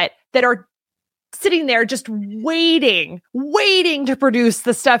gut that are sitting there just waiting to produce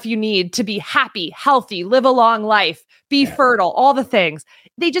the stuff you need to be happy, healthy, live a long life, be fertile, all the things.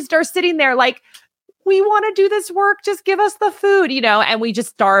 They just are sitting there like, we want to do this work. Just give us the food, and we just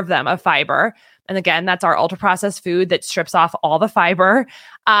starve them of fiber. And again, that's our ultra processed food that strips off all the fiber.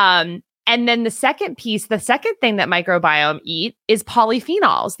 And then the second thing that microbiome eat is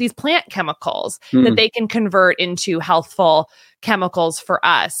polyphenols, these plant chemicals that they can convert into healthful chemicals for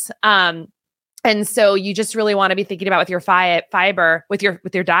us. And so you just really want to be thinking about with your fiber, with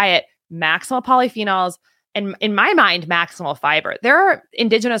your diet, maximal polyphenols, and in my mind, maximal fiber. There are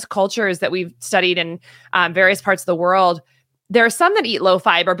indigenous cultures that we've studied in various parts of the world. There are some that eat low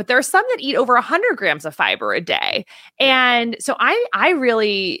fiber, but there are some that eat over 100 grams of fiber a day. And so I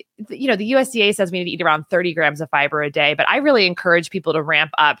really, the USDA says we need to eat around 30 grams of fiber a day, but I really encourage people to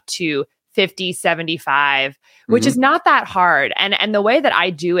ramp up to 50, 75, which is not that hard. And the way that I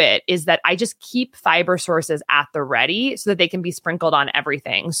do it is that I just keep fiber sources at the ready so that they can be sprinkled on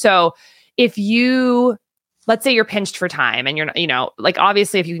everything. So if let's say you're pinched for time and you're,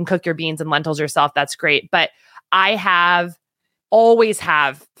 obviously if you can cook your beans and lentils yourself, that's great. But I always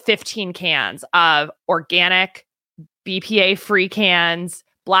have 15 cans of organic, BPA-free cans,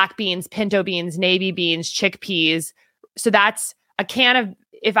 black beans, pinto beans, navy beans, chickpeas. So that's a can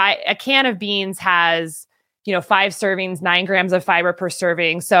of beans has, 5 servings, 9 grams of fiber per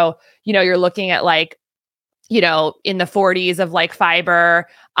serving. So, you're looking at in the 40s of fiber.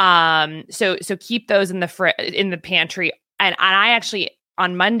 So keep those in the pantry. And I actually,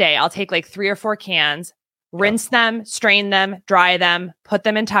 on Monday, I'll take 3 or 4 cans, rinse them, strain them, dry them, put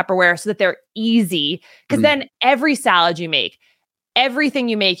them in Tupperware so that they're easy. Because then every salad you make, everything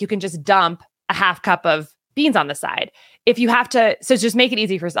you make, you can just dump a half cup of beans on the side. If you have to, so just make it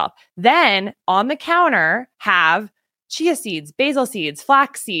easy for yourself. Then on the counter, have chia seeds, basil seeds,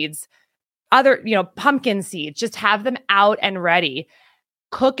 flax seeds, other, pumpkin seeds, just have them out and ready.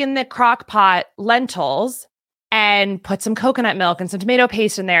 Cook in the crock pot lentils and put some coconut milk and some tomato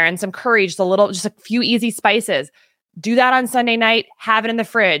paste in there and some curry, just a few easy spices. Do that on Sunday night, have it in the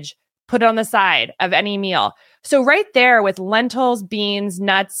fridge, put it on the side of any meal. So right there with lentils, beans,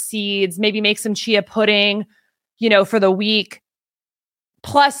 nuts, seeds, maybe make some chia pudding, for the week.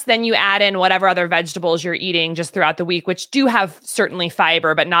 Plus then you add in whatever other vegetables you're eating just throughout the week, which do have certainly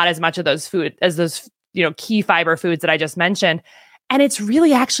fiber, but not as much of those key fiber foods that I just mentioned. And it's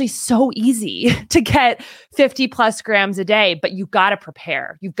really actually so easy to get 50 plus grams a day, but you've got to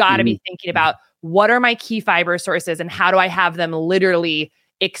prepare. You've got to be thinking about what are my key fiber sources and how do I have them literally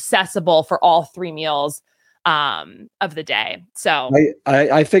accessible for all 3 meals of the day. So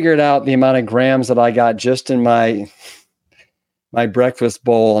I figured out the amount of grams that I got just in my breakfast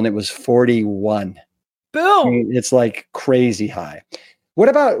bowl, and it was 41. Boom. I mean, it's crazy high. What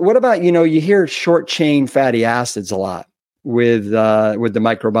about, you hear short chain fatty acids a lot with the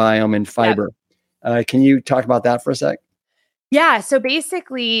microbiome and fiber. Can you talk about that for a sec? Yeah. So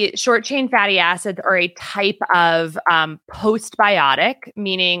basically, short chain fatty acids are a type of postbiotic,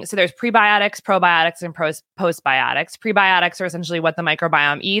 meaning, so there's prebiotics, probiotics, and postbiotics. Prebiotics are essentially what the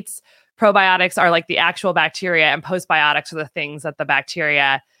microbiome eats. Probiotics are the actual bacteria, and postbiotics are the things that the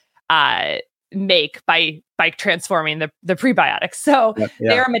bacteria make by transforming the prebiotics. So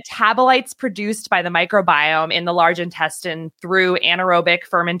they are metabolites produced by the microbiome in the large intestine through anaerobic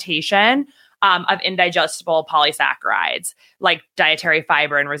fermentation of indigestible polysaccharides like dietary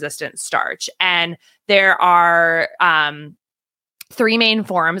fiber and resistant starch. And there are 3 main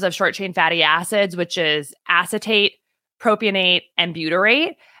forms of short chain fatty acids, which is acetate, propionate, and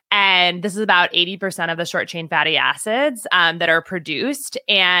butyrate. And this is about 80% of the short chain fatty acids that are produced.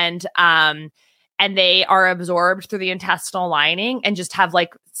 And they are absorbed through the intestinal lining and just have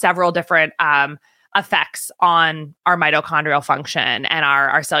like several different effects on our mitochondrial function and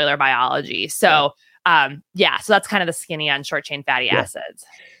our cellular biology. So so that's kind of the skinny on short chain fatty acids.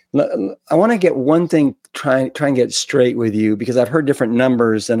 I want to get one thing, try and get straight with you, because I've heard different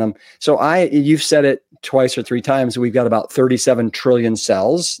numbers, and you've said it twice or 3 times. We've got about 37 trillion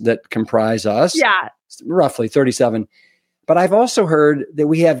cells that comprise us. Yeah, roughly 37. But I've also heard that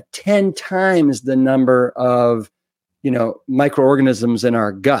we have 10 times the number of, microorganisms in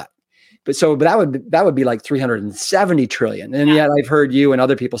our gut. But that would be like 370 trillion, and yet I've heard you and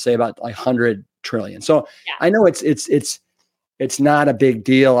other people say about like 100 trillion. So I know it's not a big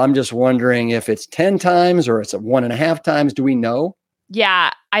deal. I'm just wondering if it's 10 times or it's 1.5 times. Do we know?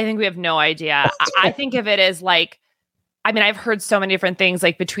 Yeah, I think we have no idea. I think of it as like, I've heard so many different things,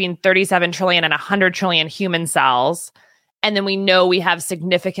 like between 37 trillion and 100 trillion human cells. And then we know we have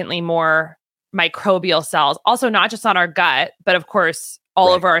significantly more microbial cells, also not just on our gut, but of course, all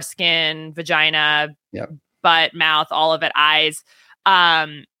over our skin, vagina, butt, mouth, all of it, eyes.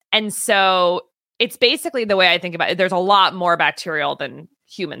 And so it's basically the way I think about it. There's a lot more bacterial than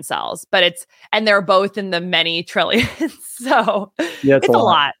human cells, and they're both in the many trillions. So it's a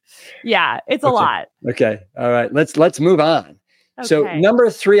lot. Yeah, it's a lot. Okay. All right. Let's move on. Okay. So number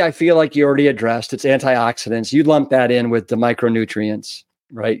 3, I feel like you already addressed. It's antioxidants. You lump that in with the micronutrients,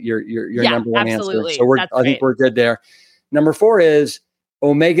 right? Your number one absolutely. answer. So I think we're good there. Number 4 is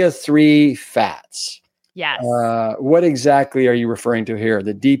omega-3 fats. Yes. What exactly are you referring to here?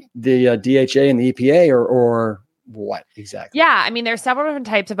 The DHA and the EPA, or what exactly? Yeah, there's several different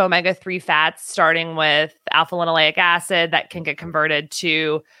types of omega-3 fats, starting with alpha linoleic acid that can get converted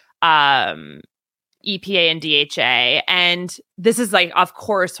to EPA and DHA. And this is like, of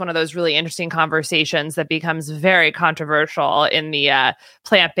course, one of those really interesting conversations that becomes very controversial in the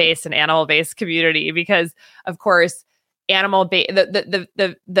plant-based and animal-based community, because of course,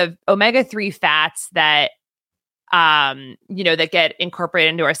 the omega-3 fats that that get incorporated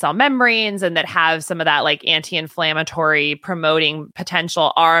into our cell membranes and that have some of that like anti-inflammatory promoting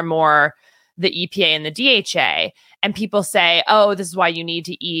potential are more the EPA and the DHA. And people say, oh, this is why you need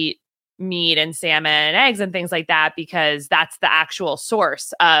to eat meat and salmon and eggs and things like that, because that's the actual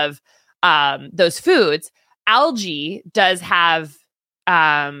source of those foods. Algae does have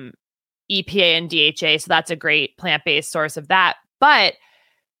EPA and DHA, so that's a great plant-based source of that.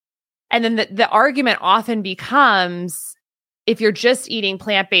 And then the argument often becomes, if you're just eating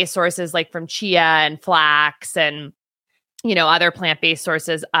plant-based sources like from chia and flax and, other plant-based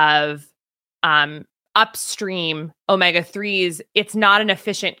sources of upstream omega-3s, it's not an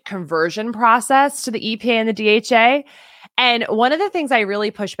efficient conversion process to the EPA and the DHA. And one of the things I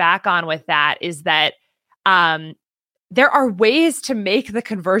really push back on with that is that there are ways to make the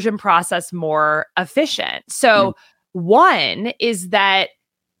conversion process more efficient. So one is that,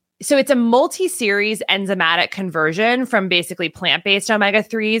 it's a multi-series enzymatic conversion from basically plant-based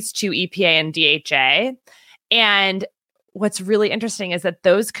omega-3s to EPA and DHA. And what's really interesting is that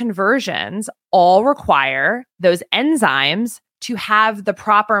those conversions all require those enzymes to have the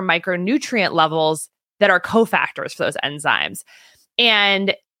proper micronutrient levels that are cofactors for those enzymes.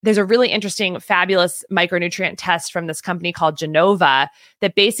 And there's a really interesting, fabulous micronutrient test from this company called Genova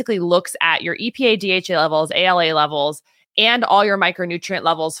that basically looks at your EPA, DHA levels, ALA levels, and all your micronutrient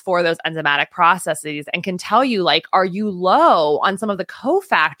levels for those enzymatic processes, and can tell you, like, are you low on some of the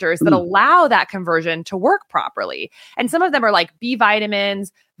cofactors that allow that conversion to work properly? And some of them are like B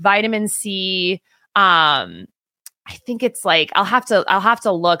vitamins, vitamin C. I think it's like, I'll have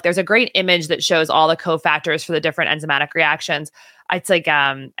to look. There's a great image that shows all the cofactors for the different enzymatic reactions. It's like,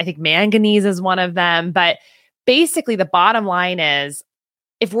 I think manganese is one of them. But basically the bottom line is,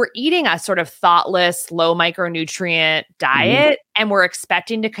 if we're eating a sort of thoughtless, low micronutrient diet and we're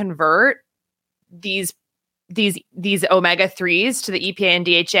expecting to convert these omega-3s to the EPA and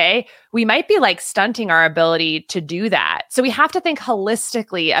DHA, we might be like stunting our ability to do that. So we have to think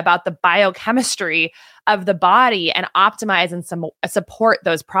holistically about the biochemistry of the body and optimize and support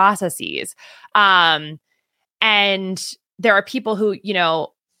those processes. And there are people who,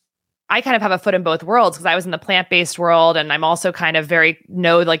 I kind of have a foot in both worlds because I was in the plant-based world, and I'm also kind of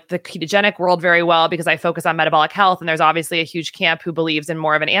know like the ketogenic world very well because I focus on metabolic health. And there's obviously a huge camp who believes in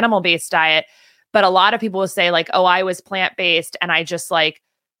more of an animal-based diet. But a lot of people will say like, oh, I was plant-based and I just like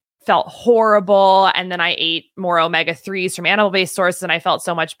felt horrible. And then I ate more omega-3s from animal-based sources and I felt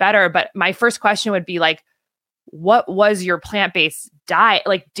so much better. But my first question would be like, what was your plant-based diet?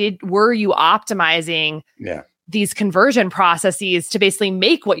 Like, were you optimizing these conversion processes to basically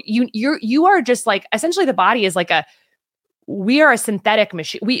make what you are just like, essentially the body is like we are a synthetic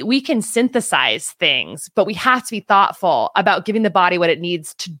machine. We can synthesize things, but we have to be thoughtful about giving the body what it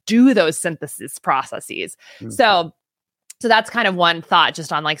needs to do those synthesis processes. Mm-hmm. So that's kind of one thought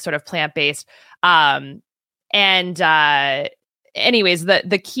just on like sort of plant-based. Anyways,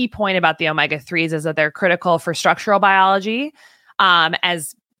 the key point about the omega-3s is that they're critical for structural biology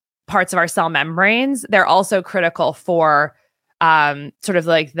as parts of our cell membranes. They're also critical for sort of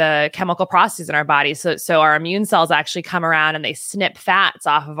like the chemical processes in our body. So our immune cells actually come around and they snip fats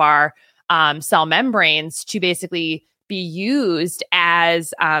off of our cell membranes to basically be used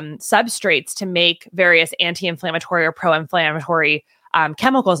as substrates to make various anti-inflammatory or pro-inflammatory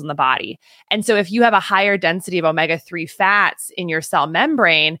chemicals in the body. And so if you have a higher density of omega-3 fats in your cell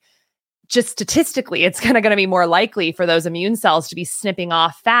membrane, just statistically, it's going to be more likely for those immune cells to be snipping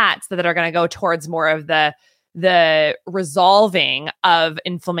off fats that are going to go towards more of the resolving of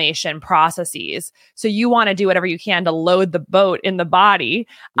inflammation processes. So you want to do whatever you can to load the boat in the body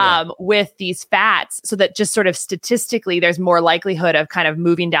with these fats so that just sort of statistically, there's more likelihood of kind of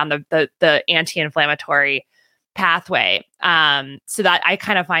moving down the anti-inflammatory pathway. So that I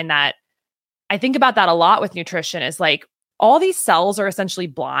kind of find that I think about that a lot with nutrition is like, all these cells are essentially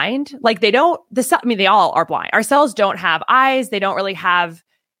blind. Like they all are blind. Our cells don't have eyes. They don't really have,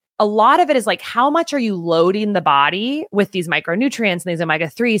 a lot of it is like, how much are you loading the body with these micronutrients and these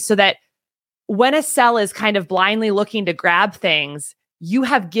omega-3s so that when a cell is kind of blindly looking to grab things, you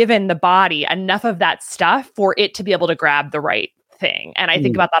have given the body enough of that stuff for it to be able to grab the right thing. And I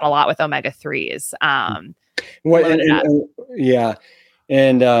think about that a lot with omega-3s.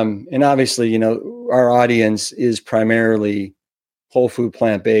 And obviously, you know, our audience is primarily whole food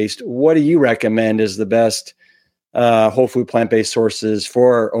plant-based. What do you recommend as the best whole food plant-based sources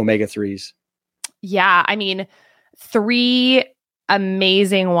for omega-3s? Yeah, I mean, 3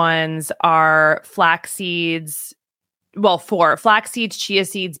 amazing ones are flax seeds. Well, 4: flax seeds, chia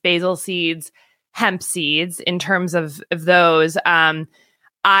seeds, basil seeds, hemp seeds. In terms of those,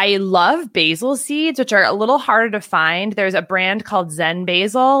 I love basil seeds, which are a little harder to find. There's a brand called Zen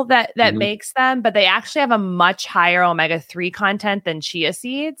Basil that makes them, but they actually have a much higher omega-3 content than chia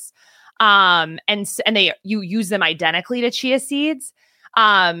seeds. And you use them identically to chia seeds.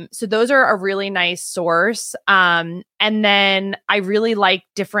 So those are a really nice source. And then I really like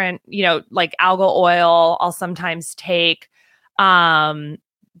different, like algal oil I'll sometimes take.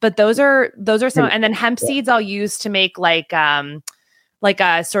 But those are some, and then hemp seeds I'll use to make like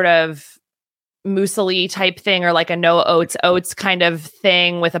a sort of muesli type thing or like a no oats kind of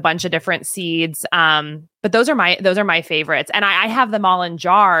thing with a bunch of different seeds. But those are my favorites. And I have them all in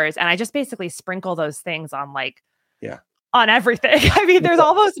jars and I just basically sprinkle those things on on everything. I mean, there's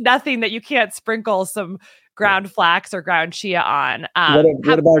almost nothing that you can't sprinkle some ground flax or ground chia on.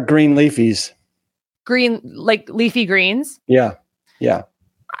 What about green leafies? Green, like leafy greens? Yeah. Yeah.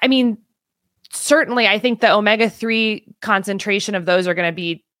 I mean, certainly, I think the omega-3 concentration of those are going to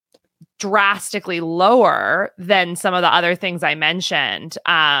be drastically lower than some of the other things I mentioned.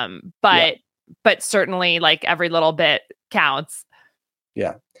 But certainly, like every little bit counts.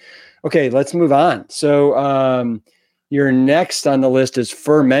 Yeah. Okay, let's move on. So your next on the list is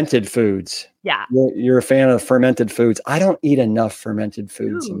fermented foods. Yeah. You're a fan of fermented foods. I don't eat enough fermented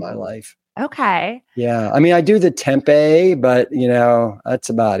foods in my life. Okay. Yeah. I mean, I do the tempeh, but that's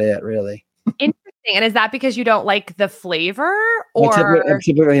about it, really. Interesting. And is that because you don't like the flavor, or I'm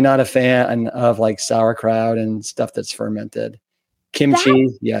typically not a fan of like sauerkraut and stuff that's fermented? Kimchi,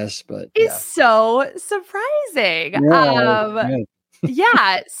 yes, but it's so surprising.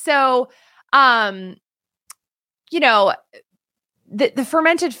 So, the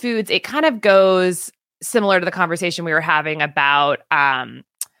fermented foods, it kind of goes similar to the conversation we were having about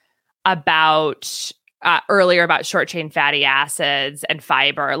earlier about short chain fatty acids and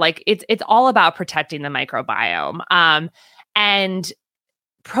fiber. Like it's all about protecting the microbiome. And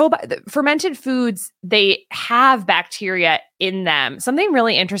fermented foods, they have bacteria in them. Something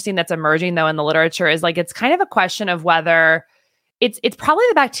really interesting that's emerging though in the literature is like, it's kind of a question of whether it's probably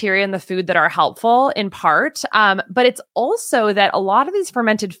the bacteria in the food that are helpful in part. But it's also that a lot of these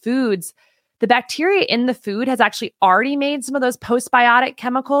fermented foods, the bacteria in the food has actually already made some of those postbiotic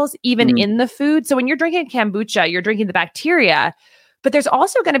chemicals even in the food. So when you're drinking kombucha, you're drinking the bacteria, but there's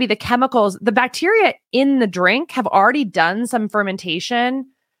also going to be the chemicals. The bacteria in the drink have already done some fermentation,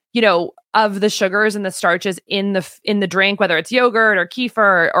 of the sugars and the starches in the drink, whether it's yogurt or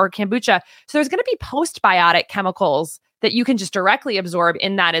kefir or kombucha. So there's going to be postbiotic chemicals that you can just directly absorb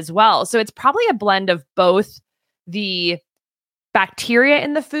in that as well. So it's probably a blend of both the bacteria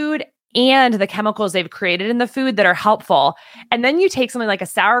in the food and the chemicals they've created in the food that are helpful. And then you take something like a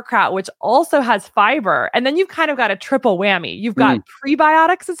sauerkraut, which also has fiber, and then you've kind of got a triple whammy. You've got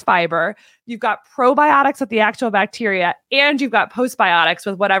prebiotics as fiber, you've got probiotics with the actual bacteria, and you've got postbiotics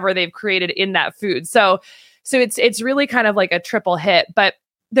with whatever they've created in that food. So it's really kind of like a triple hit. But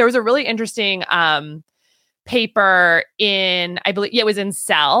there was a really interesting paper in, I believe, it was in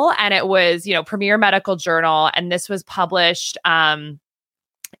Cell, and it was, Premier Medical Journal, and this was published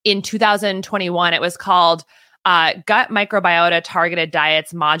in 2021. It was called Gut Microbiota Targeted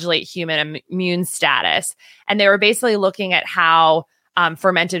Diets Modulate Human Immune Status. And they were basically looking at how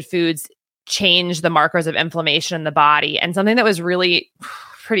fermented foods change the markers of inflammation in the body. And something that was really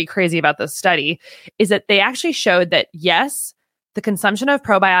pretty crazy about this study is that they actually showed that, yes, the consumption of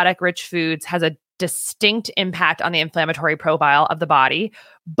probiotic-rich foods has a distinct impact on the inflammatory profile of the body,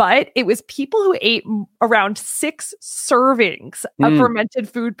 but it was people who ate around 6 servings of fermented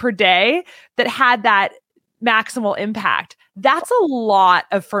food per day that had that maximal impact. That's a lot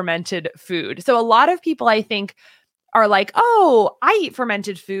of fermented food. So a lot of people, I think, are like, oh, I eat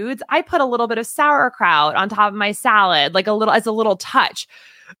fermented foods. I put a little bit of sauerkraut on top of my salad, like as a little touch.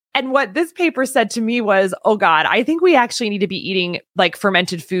 And what this paper said to me was, oh God, I think we actually need to be eating like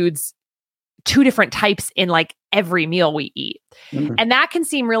fermented foods, 2 different types in like every meal we eat. And that can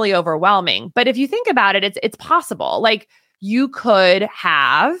seem really overwhelming. But if you think about it, it's possible. Like you could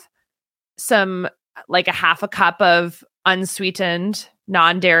have some, like a half a cup of unsweetened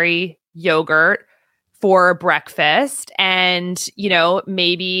non-dairy yogurt for breakfast, and,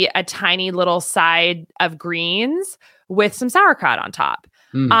 maybe a tiny little side of greens with some sauerkraut on top.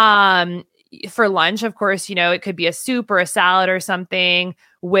 For lunch, of course, it could be a soup or a salad or something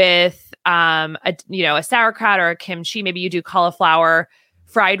with, a sauerkraut or a kimchi. Maybe you do cauliflower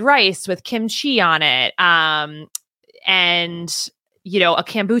fried rice with kimchi on it. And, a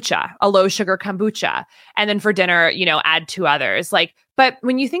kombucha, a low sugar kombucha. And then for dinner, add 2 others. But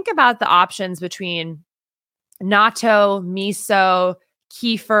when you think about the options between natto, miso,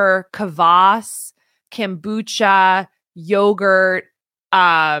 kefir, kvass, kombucha, yogurt,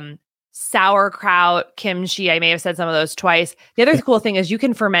 sauerkraut, kimchi. I may have said some of those twice. The other cool thing is you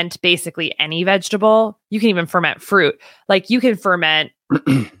can ferment basically any vegetable. You can even ferment fruit. Like you can ferment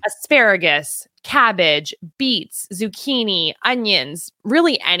asparagus, cabbage, beets, zucchini, onions,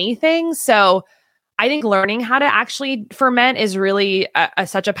 really anything. So I think learning how to actually ferment is really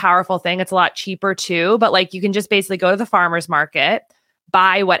such a powerful thing. It's a lot cheaper too, but like you can just basically go to the farmer's market,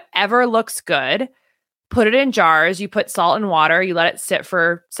 buy whatever looks good, put it in jars, you put salt and water, you let it sit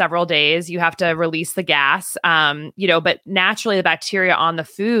for several days. You have to release the gas, but naturally the bacteria on the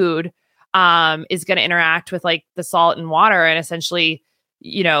food is going to interact with like the salt and water and essentially,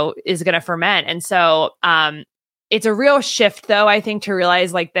 is going to ferment. And so it's a real shift though, I think, to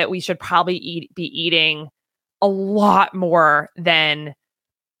realize like that we should probably be eating a lot more than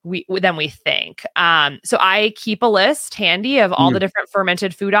we think. So I keep a list handy of all the different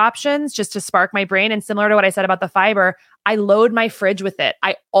fermented food options just to spark my brain. And similar to what I said about the fiber, I load my fridge with it.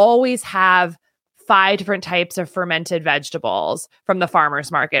 I always have 5 different types of fermented vegetables from the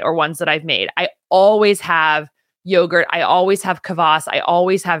farmer's market or ones that I've made. I always have yogurt. I always have kvass. I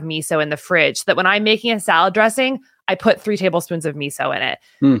always have miso in the fridge so that when I'm making a salad dressing, I put 3 tablespoons of miso in it.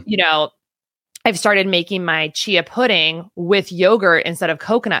 I've started making my chia pudding with yogurt instead of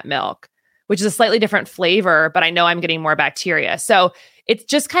coconut milk, which is a slightly different flavor, but I know I'm getting more bacteria. So it's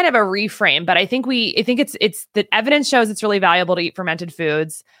just kind of a reframe. But I think it's the evidence shows it's really valuable to eat fermented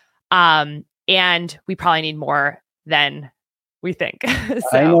foods. And we probably need more than we think.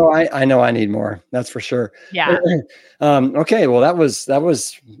 So, I know I need more. That's for sure. Yeah. Okay. Well, that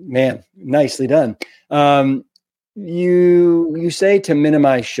was, man, nicely done. You say to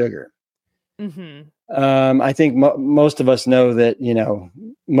minimize sugar. I think most of us know that,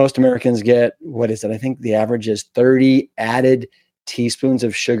 most Americans get, what is it? I think the average is 30 added teaspoons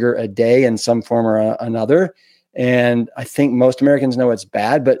of sugar a day in some form or another. And I think most Americans know it's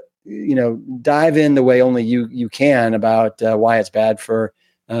bad, but, dive in the way only you can about why it's bad for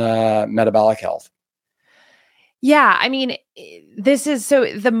metabolic health. Yeah. I mean,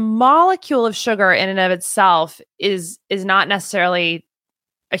 the molecule of sugar in and of itself is not necessarily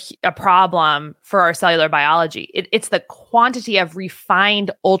a problem for our cellular biology. It's the quantity of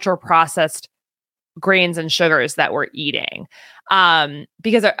refined, ultra processed grains and sugars that we're eating.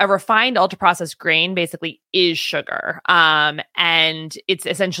 Because a refined, ultra processed grain basically is sugar. And it's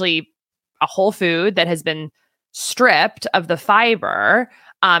essentially a whole food that has been stripped of the fiber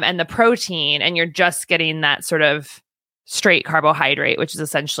and the protein, and you're just getting that sort of straight carbohydrate, which is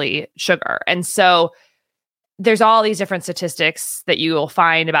essentially sugar. And so there's all these different statistics that you will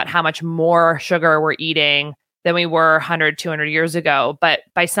find about how much more sugar we're eating than we were 100, 200 years ago. But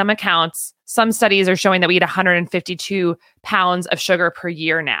by some accounts, some studies are showing that we eat 152 pounds of sugar per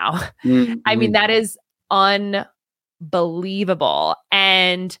year now. Mm-hmm. I mean, that is unbelievable.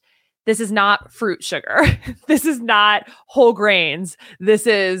 And this is not fruit sugar. This is not whole grains. This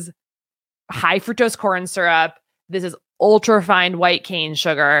is high fructose corn syrup. This is ultra refined white cane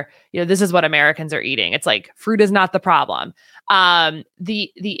sugar. This is what Americans are eating. It's like fruit is not the problem.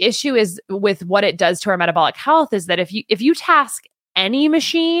 The issue is with what it does to our metabolic health is that if you task any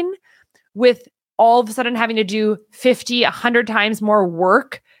machine with all of a sudden having to do 50, 100 times more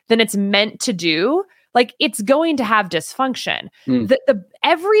work than it's meant to do, like it's going to have dysfunction.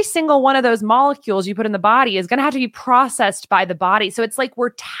 Every single one of those molecules you put in the body is going to have to be processed by the body. So it's like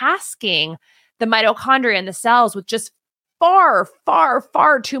we're tasking the mitochondria and the cells with just far, far,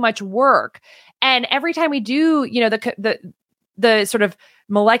 far too much work. And every time we do, the sort of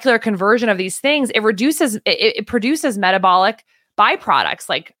molecular conversion of these things, it produces metabolic byproducts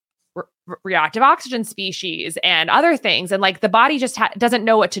like reactive oxygen species and other things. And like the body just doesn't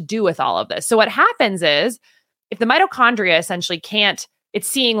know what to do with all of this. So what happens is if the mitochondria essentially it's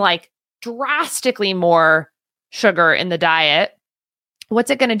seeing like drastically more sugar in the diet,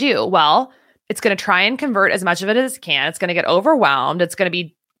 what's it going to do? Well, it's going to try and convert as much of it as it can. It's going to get overwhelmed. It's going to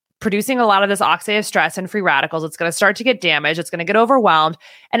be producing a lot of this oxidative stress and free radicals. It's going to start to get damaged. It's going to get overwhelmed.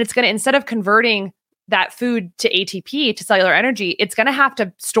 And it's going to, instead of converting that food to ATP, to cellular energy, it's going to have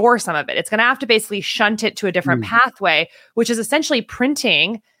to store some of it. It's going to have to basically shunt it to a different pathway, which is essentially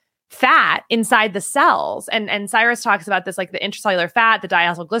printing fat inside the cells. And Cyrus talks about this, like the intracellular fat, the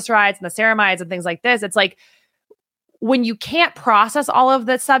diacylglycerides and the ceramides and things like this. It's like, when you can't process all of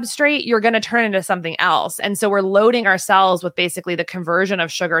the substrate, you're going to turn into something else. And so we're loading our cells with basically the conversion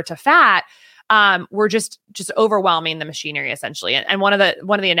of sugar to fat. We're just overwhelming the machinery essentially. And one of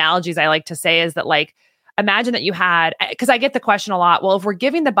the analogies I like to say is that, like, imagine that you had, because I get the question a lot, well, if we're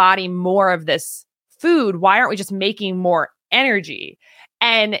giving the body more of this food, why aren't we just making more energy?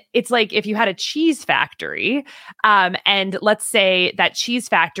 And it's like if you had a cheese factory, and let's say that cheese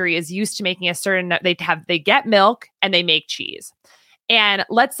factory is used to making a certain, they get milk and they make cheese. And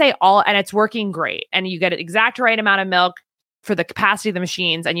let's say and it's working great. And you get an exact right amount of milk for the capacity of the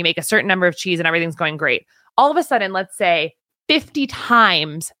machines, and you make a certain number of cheese and everything's going great. All of a sudden, let's say 50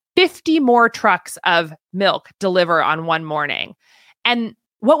 more trucks of milk deliver on one morning. And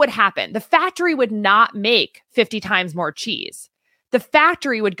what would happen? The factory would not make 50 times more cheese. The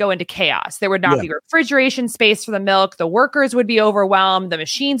factory would go into chaos. There would not be refrigeration space for the milk. The workers would be overwhelmed. The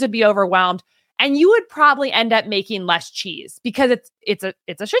machines would be overwhelmed. And you would probably end up making less cheese because it's a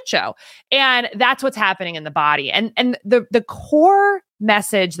shit show. And that's what's happening in the body. And the core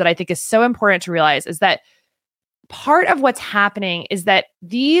message that I think is so important to realize is that part of what's happening is that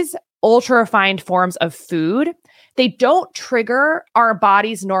these ultra refined forms of food, they don't trigger our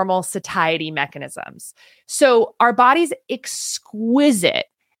body's normal satiety mechanisms. So our body's exquisite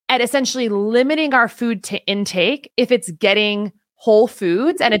at essentially limiting our food to intake if it's getting whole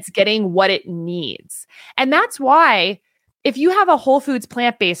foods and it's getting what it needs. And that's why if you have a whole foods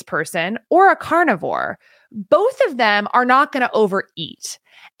plant-based person or a carnivore, both of them are not going to overeat.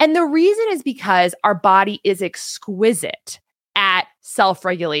 And the reason is because our body is exquisite at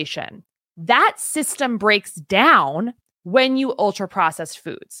self-regulation. That system breaks down when you ultra process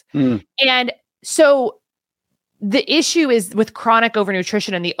foods. And so the issue is with chronic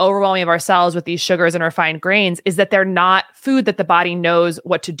overnutrition and the overwhelming of our cells with these sugars and refined grains is that they're not food that the body knows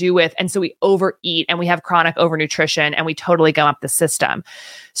what to do with. And so we overeat and we have chronic overnutrition and we totally gum up the system.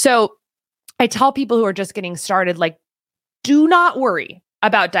 So I tell people who are just getting started, like, do not worry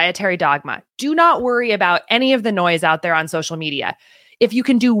about dietary dogma. Do not worry about any of the noise out there on social media. If you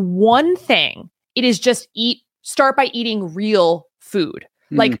can do one thing, it is just start by eating real food,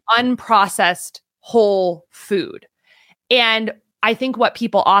 like unprocessed whole food. And I think what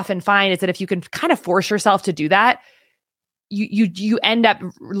people often find is that if you can kind of force yourself to do that, you end up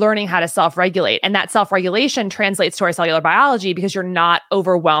learning how to self-regulate. And that self-regulation translates to our cellular biology because you're not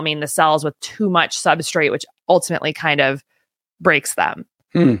overwhelming the cells with too much substrate, which ultimately kind of breaks them.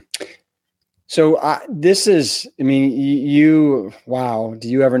 So this is, I mean, wow, do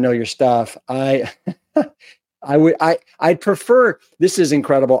you ever know your stuff? I'd prefer, this is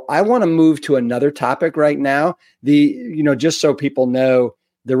incredible. I want to move to another topic right now. Just so people know,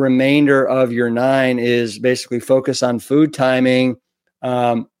 the remainder of your 9 is basically focus on food timing,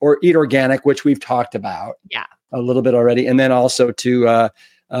 or eat organic, which we've talked about a little bit already. And then also to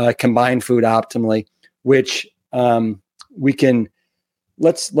combine food optimally, which we can,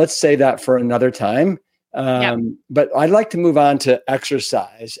 let's say that for another time. But I'd like to move on to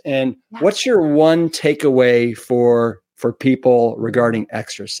exercise. And what's your one takeaway for people regarding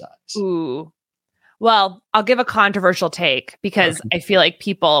exercise? Ooh. Well, I'll give a controversial take because I feel like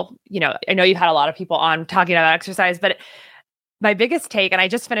people, I know you've had a lot of people on talking about exercise, but my biggest take, and I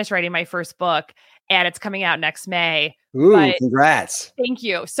just finished writing my first book and it's coming out next May. Ooh, congrats. Thank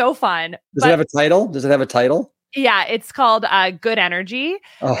you. So fun. Does it have a title? Yeah, it's called Good Energy.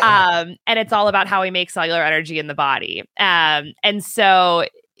 And it's all about how we make cellular energy in the body. And so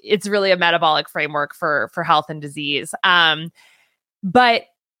it's really a metabolic framework for health and disease. But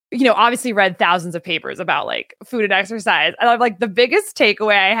obviously read thousands of papers about like food and exercise. And I'm like, the biggest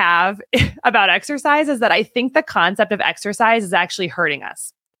takeaway I have about exercise is that I think the concept of exercise is actually hurting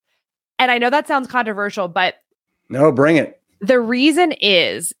us. And I know that sounds controversial, but no, bring it. The reason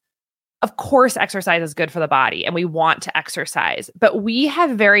is, of course, exercise is good for the body and we want to exercise, but we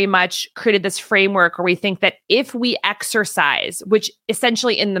have very much created this framework where we think that if we exercise, which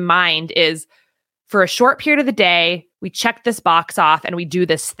essentially in the mind is for a short period of the day, we check this box off and we do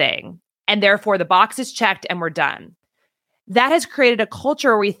this thing. And therefore the box is checked and we're done. That has created a culture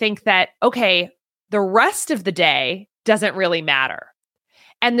where we think that, okay, the rest of the day doesn't really matter.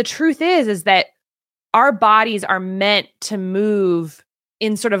 And the truth is that our bodies are meant to move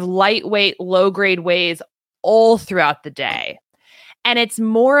in sort of lightweight, low-grade ways all throughout the day. And it's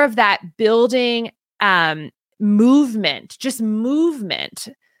more of that building movement, just movement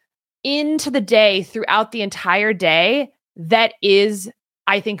into the day throughout the entire day that is,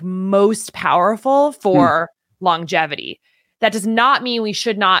 I think, most powerful for longevity. That does not mean we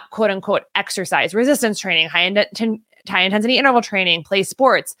should not, quote unquote, exercise, resistance training, high intensity interval training, play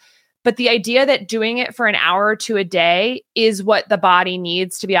sports. But the idea that doing it for an hour or two a day is what the body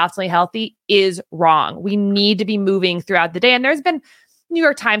needs to be optimally healthy is wrong. We need to be moving throughout the day. And there's been New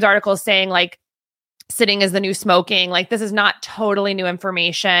York Times articles saying like sitting is the new smoking. Like this is not totally new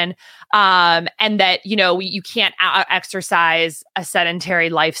information. And that, you can't exercise a sedentary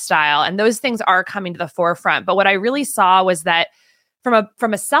lifestyle. And those things are coming to the forefront. But what I really saw was that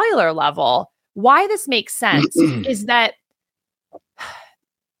from a cellular level, why this makes sense is that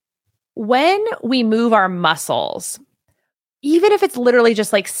when we move our muscles, even if it's literally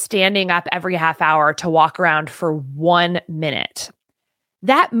just like standing up every half hour to walk around for 1 minute,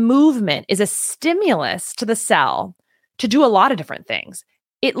 that movement is a stimulus to the cell to do a lot of different things.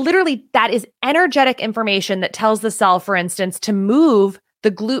 It literally, that is energetic information that tells the cell, for instance, to move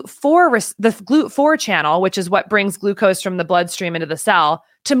the GLUT4 channel, which is what brings glucose from the bloodstream into the cell,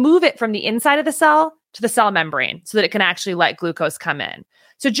 to move it from the inside of the cell to the cell membrane so that it can actually let glucose come in.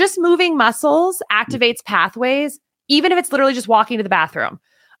 So just moving muscles activates pathways, even if it's literally just walking to the bathroom,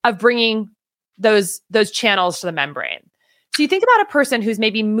 of bringing those channels to the membrane. So you think about a person who's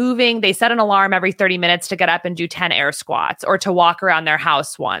maybe moving, they set an alarm every 30 minutes to get up and do 10 air squats, or to walk around their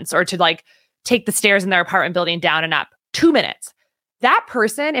house once, or to like take the stairs in their apartment building down and up, 2 minutes. That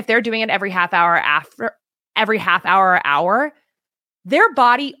person, if they're doing it every half hour or hour, their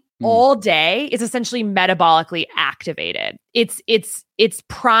body all day is essentially metabolically activated. It's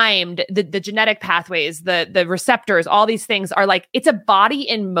primed. The genetic pathways, the receptors, all these things are like, it's a body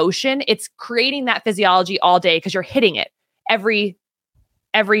in motion. It's creating that physiology all day because you're hitting it every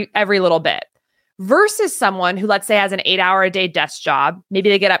little bit. Versus someone who, let's say, has an 8-hour-a-day desk job. Maybe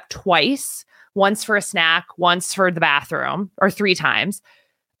they get up twice, once for a snack, once for the bathroom, or 3 times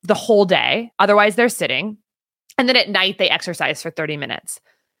the whole day. Otherwise, they're sitting. And then at night, they exercise for 30 minutes.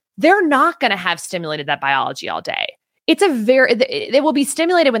 They're not going to have stimulated that biology all day. They will be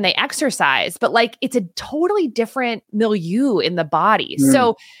stimulated when they exercise, but like it's a totally different milieu in the body.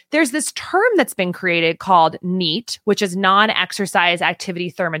 So there's this term that's been created called NEAT, which is non-exercise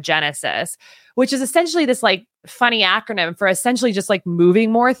activity thermogenesis, which is essentially this like funny acronym for essentially just like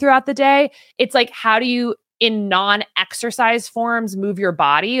moving more throughout the day. It's like, how do you in non-exercise forms move your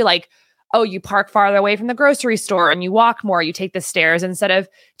body? Like, oh, you park farther away from the grocery store and you walk more, you take the stairs instead of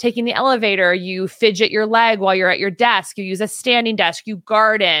taking the elevator, you fidget your leg while you're at your desk, you use a standing desk, you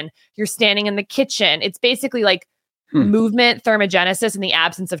garden, you're standing in the kitchen. It's basically like movement thermogenesis in the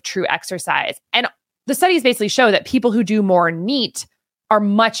absence of true exercise. And the studies basically show that people who do more NEAT are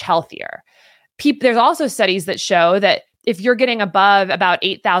much healthier. there's also studies that show that if you're getting above about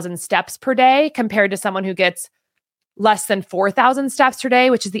 8,000 steps per day compared to someone who gets less than 4,000 steps per day,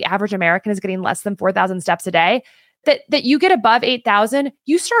 which is the average American is getting less than 4,000 steps a day, that you get above 8,000,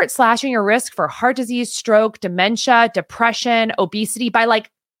 you start slashing your risk for heart disease, stroke, dementia, depression, obesity by like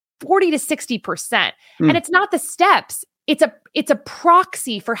 40 to 60%. And it's not the steps. It's a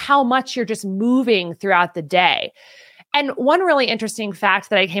proxy for how much you're just moving throughout the day. And one really interesting fact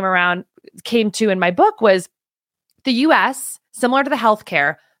that I came to in my book was the US, similar to the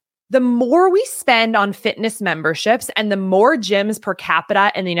healthcare, the more we spend on fitness memberships and the more gyms per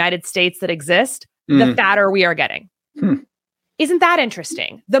capita in the United States that exist, the fatter we are getting. Isn't that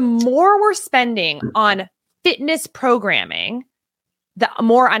interesting? The more we're spending on fitness programming, the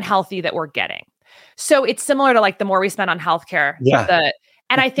more unhealthy that we're getting. So it's similar to like the more we spend on healthcare.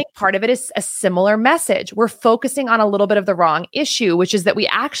 And I think part of it is a similar message. We're focusing on a little bit of the wrong issue, which is that we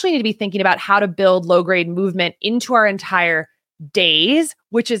actually need to be thinking about how to build low-grade movement into our entire days,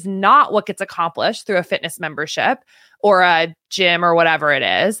 which is not what gets accomplished through a fitness membership or a gym or whatever it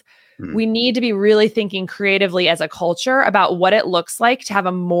is. We need to be really thinking creatively as a culture about what it looks like to have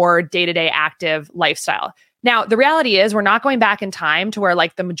a more day-to-day active lifestyle. Now, the reality is we're not going back in time to where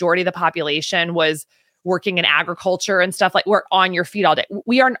like the majority of the population was working in agriculture and stuff. Like we're on your feet all day.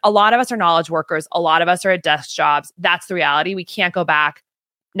 A lot of us are knowledge workers. A lot of us are at desk jobs. That's the reality. We can't go back.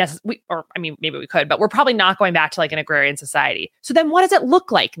 Maybe we could, but we're probably not going back to like an agrarian society. So then what does it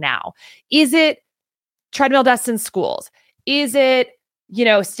look like now? Is it treadmill desks in schools? Is it,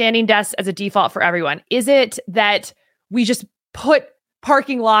 standing desks as a default for everyone? Is it that we just put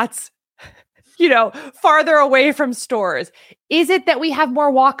parking lots, farther away from stores? Is it that we have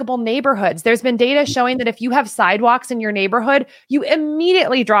more walkable neighborhoods? There's been data showing that if you have sidewalks in your neighborhood, you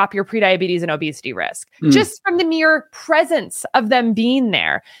immediately drop your prediabetes and obesity risk just from the mere presence of them being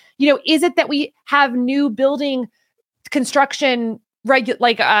there. Is it that we have new building construction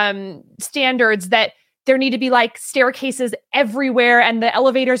standards that there need to be like staircases everywhere and the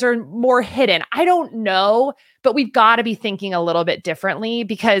elevators are more hidden? I don't know, but we've got to be thinking a little bit differently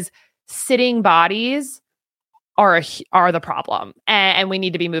because sitting bodies are the problem, and we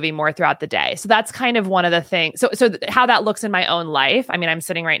need to be moving more throughout the day. So that's kind of one of the things. So how that looks in my own life. I mean, I'm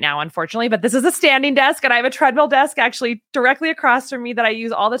sitting right now, unfortunately, but this is a standing desk, and I have a treadmill desk actually directly across from me that I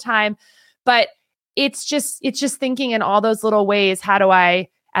use all the time. But it's just thinking in all those little ways. How do I,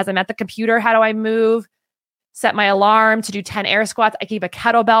 as I'm at the computer, how do I move? Set my alarm to do 10 air squats. I keep a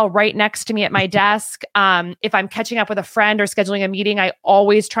kettlebell right next to me at my desk. If I'm catching up with a friend or scheduling a meeting, I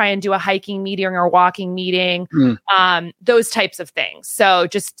always try and do a hiking meeting or a walking meeting, those types of things. So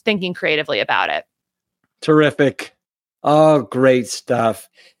just thinking creatively about it. Terrific. Oh, great stuff.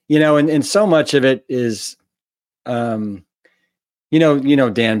 And so much of it is, Dan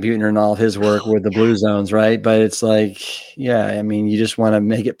Buettner and all of his work with the Blue Zones, right? But it's like, you just want to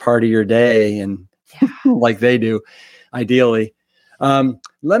make it part of your day and like they do, ideally.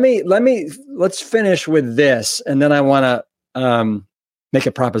 Let's finish with this, and then I want to make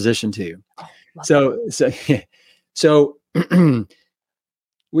a proposition to you. So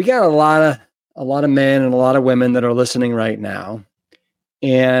we got a lot of men and a lot of women that are listening right now,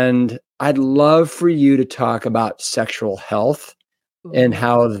 and I'd love for you to talk about sexual health and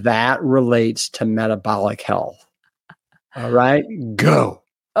how that relates to metabolic health. All right, go.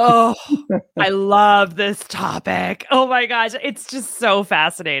 Oh, I love this topic. Oh my gosh. It's just so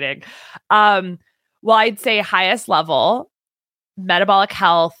fascinating. Well, I'd say highest level, metabolic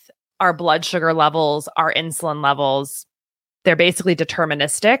health, our blood sugar levels, our insulin levels, they're basically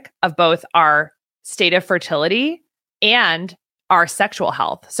deterministic of both our state of fertility and our sexual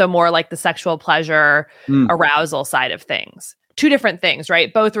health. So more like the sexual pleasure, arousal side of things. Two different things,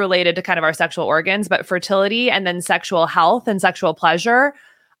 right? Both related to kind of our sexual organs, but fertility and then sexual health and sexual pleasure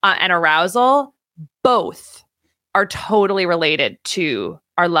and arousal, both are totally related to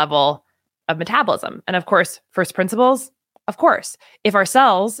our level of metabolism. And of course, first principles, of course, if our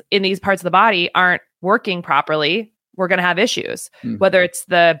cells in these parts of the body aren't working properly, we're going to have issues, whether it's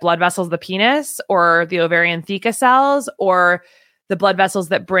the blood vessels of the penis or the ovarian theca cells or the blood vessels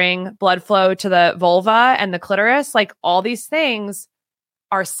that bring blood flow to the vulva and the clitoris. Like all these things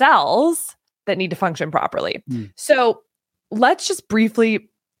are cells that need to function properly. So let's just briefly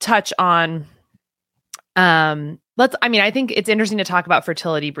touch on, I think it's interesting to talk about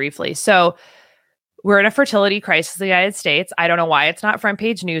fertility briefly. So we're in a fertility crisis in the United States. I don't know why it's not front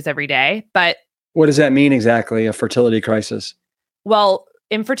page news every day, but what does that mean exactly, a fertility crisis? Well,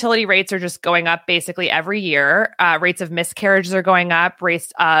 infertility rates are just going up basically every year. Rates of miscarriages are going up,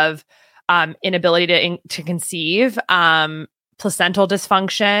 rates of inability to conceive, placental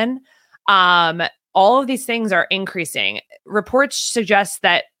dysfunction. All of these things are increasing. Reports suggest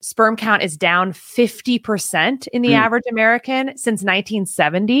that sperm count is down 50% in the average American since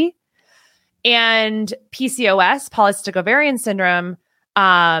 1970. And PCOS, polycystic ovarian syndrome,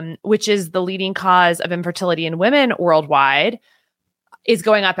 which is the leading cause of infertility in women worldwide, is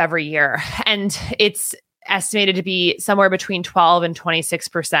going up every year. And it's estimated to be somewhere between 12 and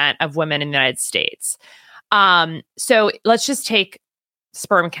 26% of women in the United States. So let's just take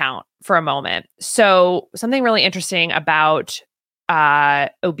sperm count for a moment. So something really interesting about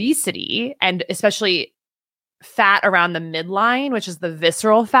obesity, and especially fat around the midline, which is the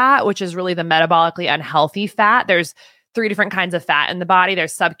visceral fat, which is really the metabolically unhealthy fat. There's 3 different kinds of fat in the body.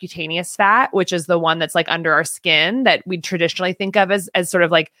 There's subcutaneous fat, which is the one that's like under our skin that we traditionally think of as sort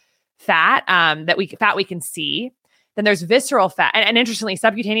of like fat, fat we can see. Then there's visceral fat. And interestingly,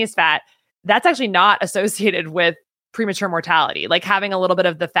 subcutaneous fat, that's actually not associated with premature mortality. Like having a little bit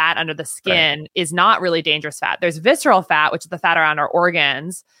of the fat under the skin is not really dangerous fat. There's visceral fat, which is the fat around our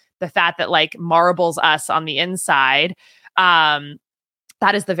organs, the fat that like marbles us on the inside.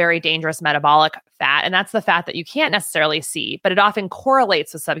 That is the very dangerous metabolic fat. And that's the fat that you can't necessarily see, but it often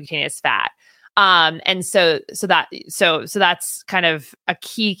correlates with subcutaneous fat. And so that's kind of a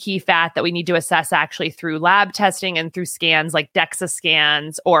key fat that we need to assess actually through lab testing and through scans like DEXA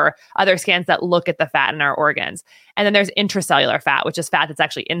scans or other scans that look at the fat in our organs. And then there's intracellular fat, which is fat that's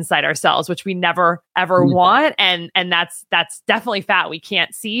actually inside our cells, which we never ever want. And that's definitely fat we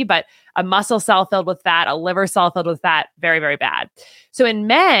can't see, but a muscle cell filled with fat, a liver cell filled with fat, very, very bad. So in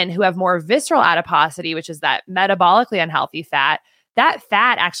men who have more visceral adiposity, which is that metabolically unhealthy fat, that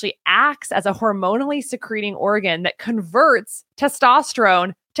fat actually acts as a hormonally secreting organ that converts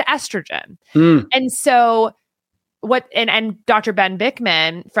testosterone to estrogen. And so and Dr. Ben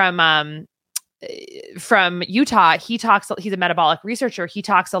Bickman from Utah, he's a metabolic researcher. He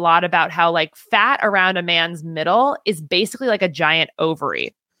talks a lot about how like fat around a man's middle is basically like a giant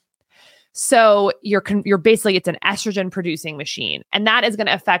ovary. So you're basically, it's an estrogen producing machine, and that is going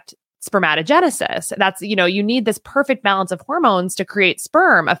to affect spermatogenesis. That's, you need this perfect balance of hormones to create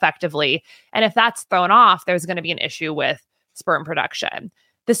sperm effectively. And if that's thrown off, there's going to be an issue with sperm production.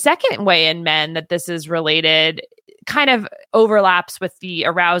 The second way in men that this is related kind of overlaps with the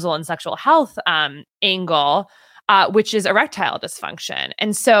arousal and sexual health angle, which is erectile dysfunction.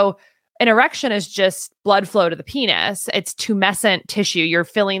 And so an erection is just blood flow to the penis. It's tumescent tissue. You're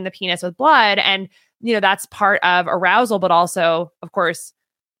filling the penis with blood. And, that's part of arousal, but also, of course,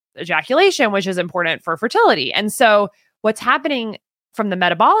 ejaculation, which is important for fertility. And so what's happening from the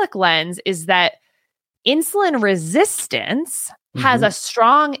metabolic lens is that insulin resistance has a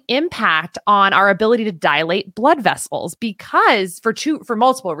strong impact on our ability to dilate blood vessels because for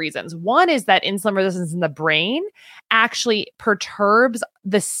multiple reasons. One is that insulin resistance in the brain actually perturbs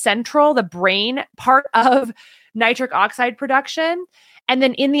the brain part of nitric oxide production. And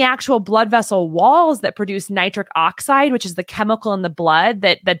then in the actual blood vessel walls that produce nitric oxide, which is the chemical in the blood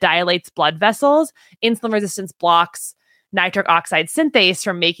that dilates blood vessels, insulin resistance blocks nitric oxide synthase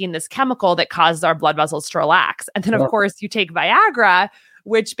from making this chemical that causes our blood vessels to relax. And then, of course, you take Viagra,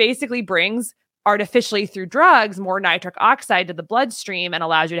 which basically brings artificially through drugs more nitric oxide to the bloodstream and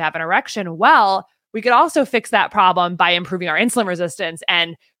allows you to have an erection. Well, we could also fix that problem by improving our insulin resistance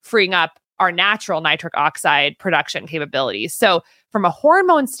and freeing up our natural nitric oxide production capabilities. So from a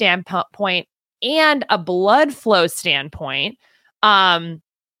hormone standpoint and a blood flow standpoint,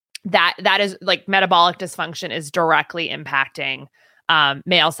 that is like metabolic dysfunction is directly impacting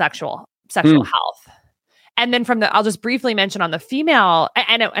male sexual health. And then I'll just briefly mention on the female,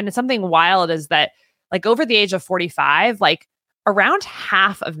 and something wild is that like over the age of 45, like around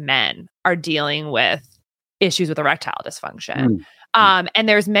half of men are dealing with issues with erectile dysfunction. And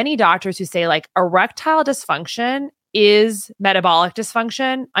there's many doctors who say like erectile dysfunction is metabolic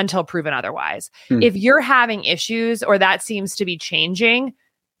dysfunction until proven otherwise. If you're having issues or that seems to be changing,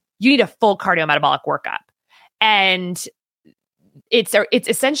 you need a full cardiometabolic workup. And it's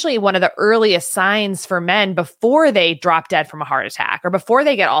essentially one of the earliest signs for men before they drop dead from a heart attack or before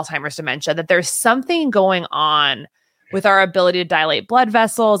they get Alzheimer's dementia, that there's something going on with our ability to dilate blood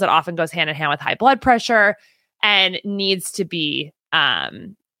vessels. It often goes hand in hand with high blood pressure and needs to be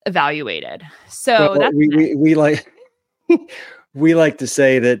evaluated. So that's we like we like to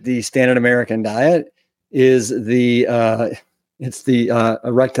say that the standard American diet is the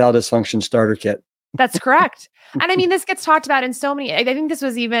erectile dysfunction starter kit. That's correct. And I mean, this gets talked about in so many, I think this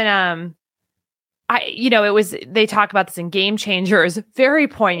was even, they talk about this in Game Changers very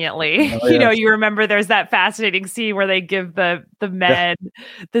poignantly. Oh, yes. You remember there's that fascinating scene where they give the men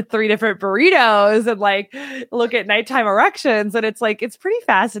the 3 different burritos and like look at nighttime erections. And it's like, it's pretty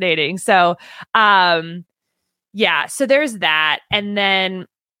fascinating. So, so there's that. And then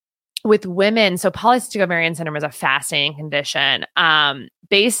with women, so polycystic ovarian syndrome is a fascinating condition.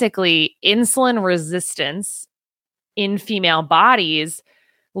 Basically, insulin resistance in female bodies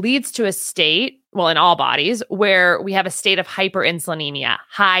leads to a state, well, in all bodies, where we have a state of hyperinsulinemia,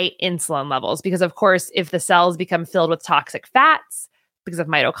 high insulin levels. Because, of course, if the cells become filled with toxic fats because of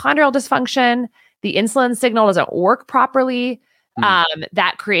mitochondrial dysfunction, the insulin signal doesn't work properly.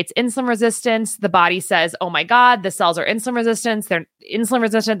 That creates insulin resistance. The body says, oh my God, the cells are insulin resistant. They're insulin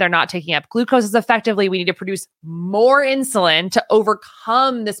resistant. They're not taking up glucose as effectively. We need to produce more insulin to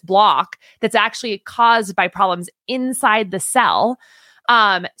overcome this block that's actually caused by problems inside the cell.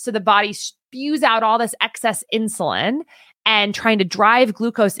 So the body spews out all this excess insulin and trying to drive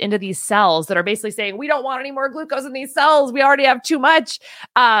glucose into these cells that are basically saying, we don't want any more glucose in these cells. We already have too much.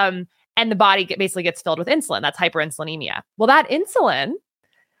 And the body basically gets filled with insulin. That's hyperinsulinemia. Well, that insulin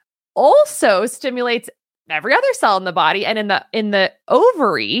also stimulates every other cell in the body. And in the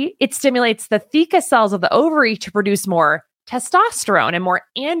ovary, it stimulates the theca cells of the ovary to produce more testosterone and more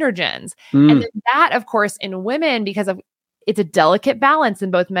androgens. And then that, of course, in women, because of it's a delicate balance in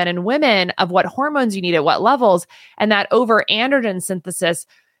both men and women of what hormones you need at what levels. And that over-androgen synthesis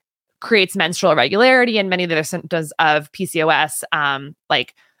creates menstrual irregularity and many of the other symptoms of PCOS,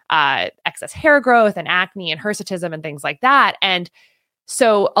 like excess hair growth and acne and hirsutism and things like that. And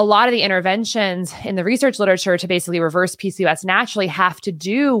so a lot of the interventions in the research literature to basically reverse PCOS naturally have to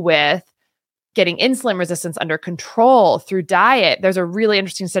do with getting insulin resistance under control through diet. There's a really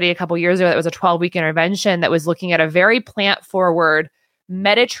interesting study a couple years ago that was a 12-week intervention that was looking at a very plant-forward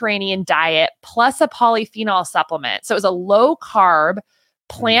Mediterranean diet plus a polyphenol supplement. So it was a low-carb,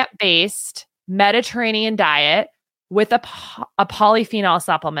 plant-based Mediterranean diet with a polyphenol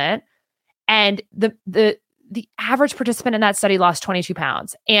supplement. And the average participant in that study lost 22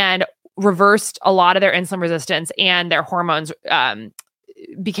 pounds and reversed a lot of their insulin resistance, and their hormones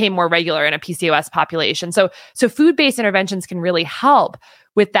became more regular in a PCOS population. So food-based interventions can really help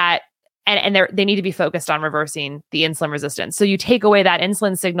with that. And they need to be focused on reversing the insulin resistance. So you take away that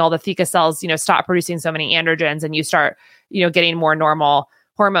insulin signal, the theca cells, stop producing so many androgens, and you start, getting more normal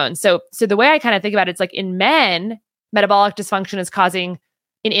hormones. So the way I kind of think about it, it's like in men, metabolic dysfunction is causing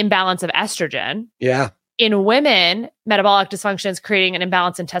an imbalance of estrogen. Yeah. In women, metabolic dysfunction is creating an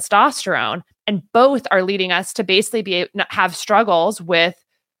imbalance in testosterone, and both are leading us to basically have struggles with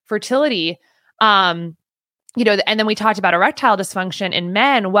fertility. And then we talked about erectile dysfunction in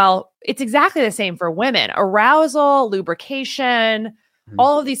men. Well, it's exactly the same for women. Arousal, lubrication,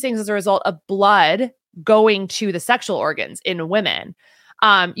 all of these things as a result of blood going to the sexual organs in women.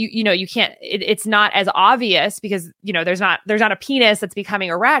 You can't, it's not as obvious because, there's not a penis that's becoming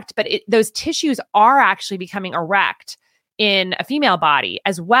erect, but those tissues are actually becoming erect in a female body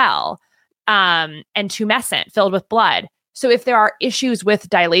as well. And tumescent, filled with blood. So if there are issues with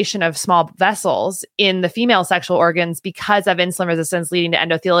dilation of small vessels in the female sexual organs because of insulin resistance leading to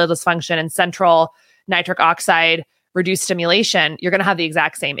endothelial dysfunction and central nitric oxide reduced stimulation, you're going to have the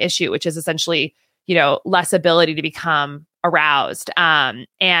exact same issue, which is essentially, less ability to become aroused. And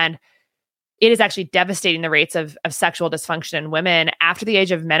it is actually devastating the rates of sexual dysfunction in women. After the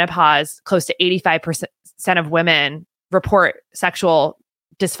age of menopause, close to 85% of women report sexual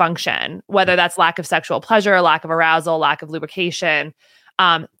dysfunction, whether that's lack of sexual pleasure, lack of arousal, lack of lubrication.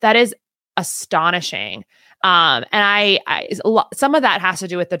 That is astonishing. And some of that has to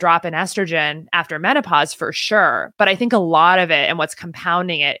do with the drop in estrogen after menopause for sure. But I think a lot of it, and what's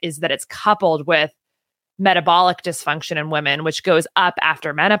compounding it, is that it's coupled with metabolic dysfunction in women, which goes up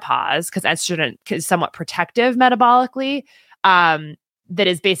after menopause because estrogen is somewhat protective metabolically, that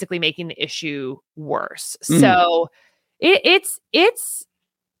is basically making the issue worse. So it's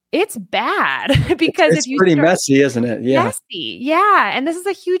bad because it's pretty messy, isn't it? Yeah. Messy. Yeah. And this is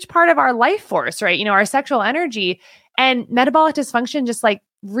a huge part of our life force, right? Our sexual energy, and metabolic dysfunction just like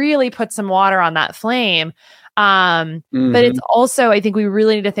really puts some water on that flame. But it's also, I think we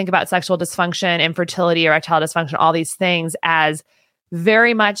really need to think about sexual dysfunction, infertility, erectile dysfunction, all these things as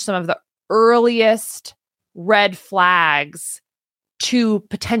very much some of the earliest red flags to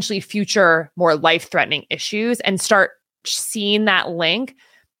potentially future more life-threatening issues, and start seeing that link.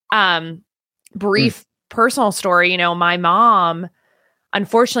 Brief personal story, my mom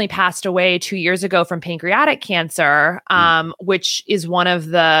unfortunately passed away 2 years ago from pancreatic cancer, which is one of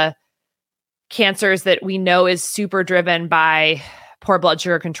the cancers that we know is super driven by poor blood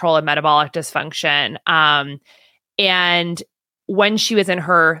sugar control and metabolic dysfunction. And when she was in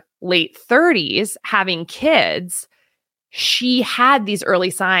her late 30s, having kids, she had these early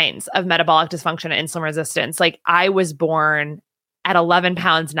signs of metabolic dysfunction and insulin resistance. Like I was born at 11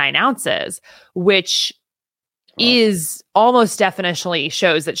 pounds, 9 ounces, which is almost definitionally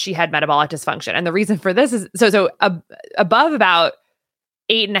shows that she had metabolic dysfunction. And the reason for this is above about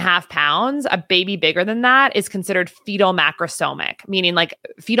 8.5 pounds, a baby bigger than that is considered fetal macrosomic, meaning like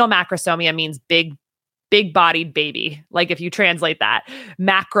fetal macrosomia means big bodied baby. Like if you translate that,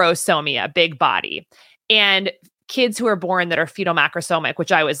 macrosomia, big body. And kids who are born that are fetal macrosomic,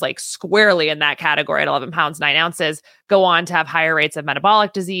 which I was like squarely in that category at 11 pounds, 9 ounces, go on to have higher rates of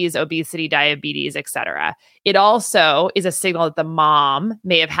metabolic disease, obesity, diabetes, et cetera. It also is a signal that the mom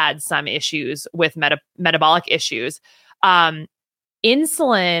may have had some issues with metabolic issues.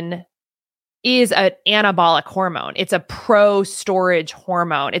 Insulin is an anabolic hormone. It's a pro-storage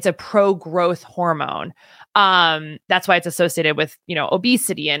hormone. It's a pro-growth hormone. That's why it's associated with,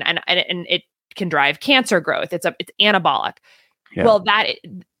 obesity and it can drive cancer growth. It's anabolic. Yeah. Well,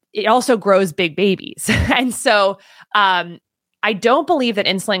 it also grows big babies. And so I don't believe that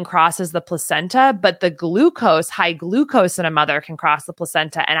insulin crosses the placenta, but the high glucose in a mother can cross the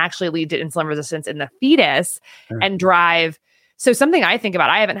placenta and actually lead to insulin resistance in the fetus and drive. So something I think about,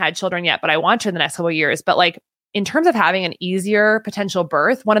 I haven't had children yet, but I want to in the next couple of years. But like in terms of having an easier potential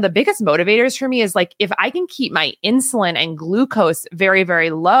birth, one of the biggest motivators for me is like, if I can keep my insulin and glucose very, very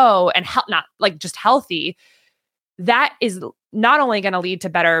low and not like just healthy, that is not only going to lead to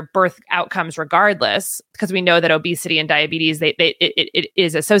better birth outcomes regardless, because we know that obesity and diabetes, it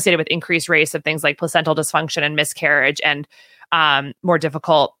is associated with increased rates of things like placental dysfunction and miscarriage and more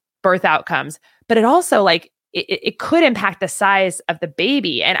difficult birth outcomes. But it also like, it could impact the size of the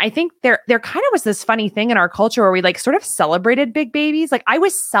baby. And I think there kind of was this funny thing in our culture where we like sort of celebrated big babies. Like I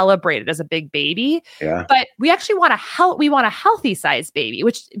was celebrated as a big baby, but we actually want a healthy size baby,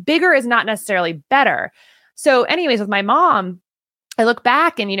 which bigger is not necessarily better. So anyways, with my mom, I look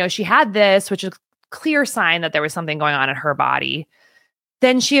back and, she had this, which is a clear sign that there was something going on in her body.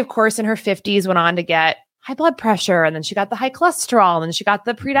 Then she, of course, in her 50s went on to get high blood pressure. And then she got the high cholesterol. And then she got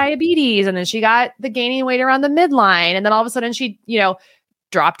the prediabetes. And then she got the gaining weight around the midline. And then all of a sudden she,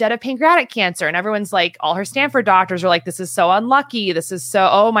 dropped dead of pancreatic cancer. And everyone's like, all her Stanford doctors were like, this is so unlucky. This is so,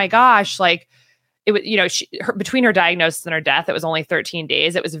 oh my gosh. Like it was, between her diagnosis and her death, it was only 13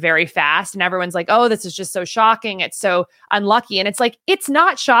 days. It was very fast. And everyone's like, oh, this is just so shocking. It's so unlucky. And it's like, it's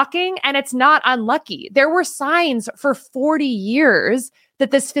not shocking and it's not unlucky. There were signs for 40 years that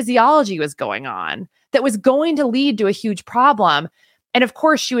this physiology was going on, that was going to lead to a huge problem. And of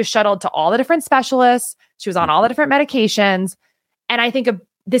course, she was shuttled to all the different specialists. She was on all the different medications. And I think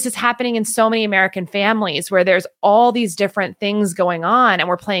this is happening in so many American families where there's all these different things going on and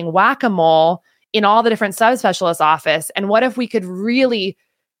we're playing whack-a-mole in all the different subspecialist office. And what if we could really,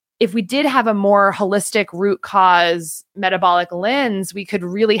 if we did have a more holistic root cause metabolic lens, we could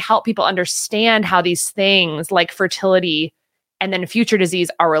really help people understand how these things like fertility and then future disease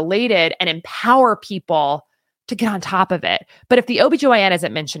are related and empower people to get on top of it. But if the OBGYN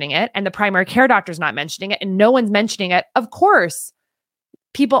isn't mentioning it and the primary care doctor's not mentioning it and no one's mentioning it, of course,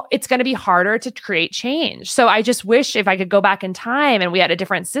 it's going to be harder to create change. So I just wish if I could go back in time and we had a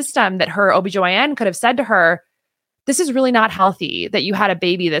different system that her OBGYN could have said to her, this is really not healthy that you had a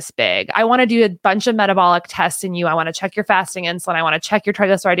baby this big. I want to do a bunch of metabolic tests in you. I want to check your fasting insulin. I want to check your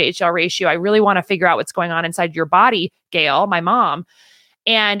triglyceride to HDL ratio. I really want to figure out what's going on inside your body, Gail, my mom.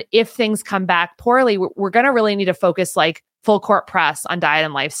 And if things come back poorly, we're going to really need to focus like full court press on diet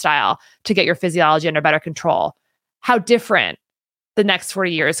and lifestyle to get your physiology under better control. How different the next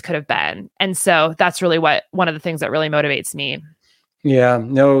 40 years could have been. And so that's really one of the things that really motivates me. Yeah,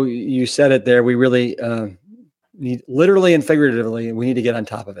 no, you said it there. We really need, literally and figuratively, we need to get on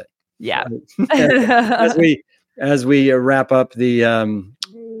top of it. Yeah. as we wrap up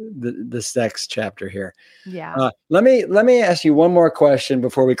the sex chapter here. Yeah. Let me ask you one more question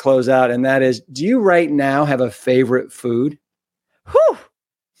before we close out. And that is, do you right now have a favorite food? Whew.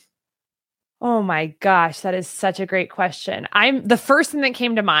 Oh my gosh, that is such a great question. The first thing that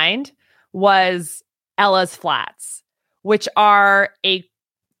came to mind was Ella's Flats, which are a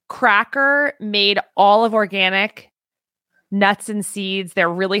cracker made all of organic nuts and seeds. They're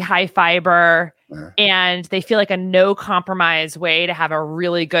really high fiber and they feel like a no compromise way to have a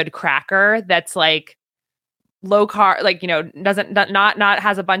really good cracker that's like low carb, like, not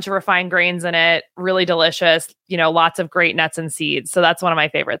has a bunch of refined grains in it, really delicious, lots of great nuts and seeds. So that's one of my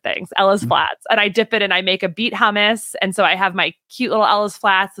favorite things, Ella's Flats. And I dip it and I make a beet hummus. And so I have my cute little Ella's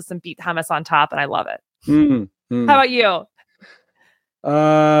Flats with some beet hummus on top and I love it. Mm-hmm. How about you?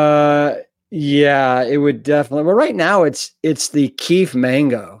 Yeah, it would definitely. Well, right now it's the Keef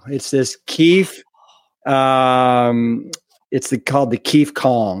mango. It's this Keef. Called the Keef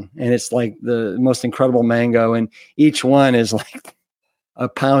Kong, and it's like the most incredible mango. And each one is like a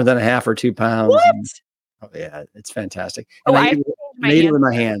pound and a half or 2 pounds. What? Oh yeah, it's fantastic. Oh, And I eat it with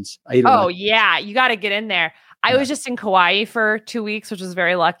my hands. Yeah, you got to get in there. I was just in Kauai for 2 weeks, which was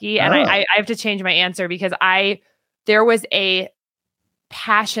very lucky. And I have to change my answer because there was a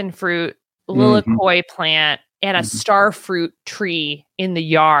passion fruit lilikoi plant and a star fruit tree in the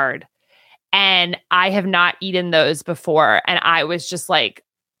yard. And I have not eaten those before. And I was just like,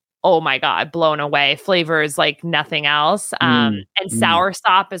 oh my God, blown away. Flavors like nothing else. And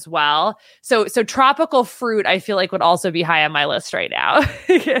soursop as well. So tropical fruit, I feel like would also be high on my list right now.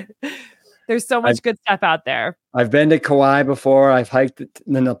 There's so much good stuff out there. I've been to Kauai before. I've hiked the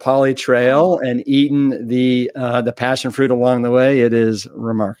Nepali Trail and eaten the passion fruit along the way. It is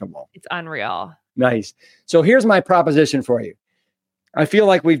remarkable. It's unreal. Nice. So here's my proposition for you. I feel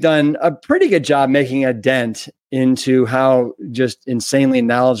like we've done a pretty good job making a dent into how just insanely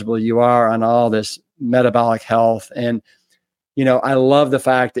knowledgeable you are on all this metabolic health. And, I love the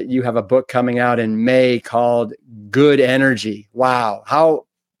fact that you have a book coming out in May called Good Energy. Wow.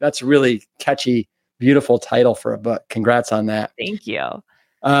 That's really catchy, beautiful title for a book. Congrats on that. Thank you.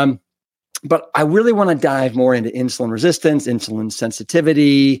 But I really want to dive more into insulin resistance, insulin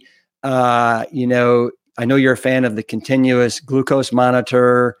sensitivity. I know you're a fan of the continuous glucose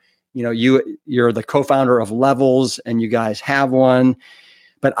monitor. You're the co-founder of Levels, and you guys have one.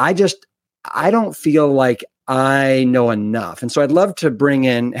 But I don't feel like I know enough. And so I'd love to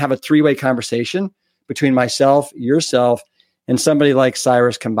have a 3-way conversation between myself, yourself, and somebody like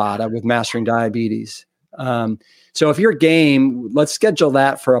Cyrus Khambatta with Mastering Diabetes. So if you're game, let's schedule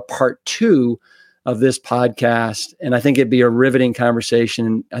that for a part 2 of this podcast. And I think it'd be a riveting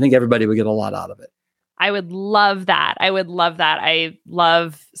conversation. I think everybody would get a lot out of it. I would love that. I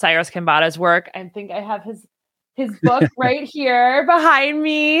love Cyrus Khambatta's work. I think I have his book right here behind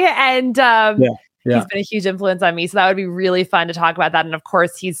me. And he's been a huge influence on me. So that would be really fun to talk about that. And of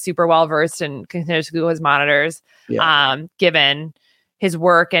course, he's super well-versed in continuous glucose monitors, given his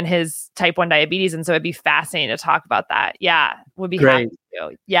work and his type 1 diabetes. And so it'd be fascinating to talk about that. Yeah, would be great. Happy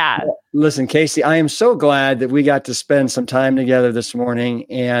to. Yeah. Well, listen, Casey, I am so glad that we got to spend some time together this morning,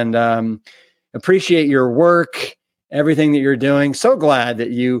 and appreciate your work, everything that you're doing. So glad that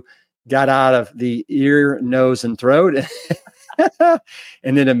you got out of the ear, nose, and throat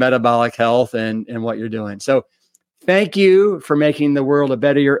and into metabolic health and what you're doing. So thank you for making the world a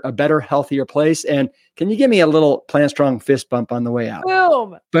better, healthier place. And can you give me a little Plant Strong fist bump on the way out?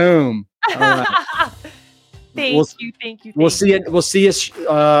 Boom. Boom. All right. Thank you. We'll see you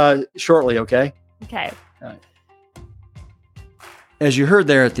shortly. Okay. Okay. All right. As you heard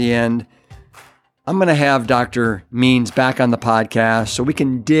there at the end, I'm going to have Dr. Means back on the podcast so we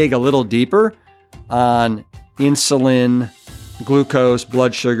can dig a little deeper on insulin, glucose,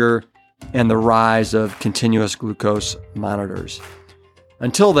 blood sugar, and the rise of continuous glucose monitors.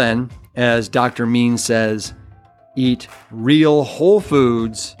 Until then, as Dr. Means says, eat real whole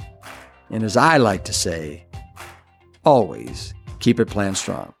foods, and as I like to say, always keep it Plant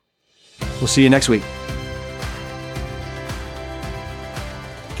Strong. We'll see you next week.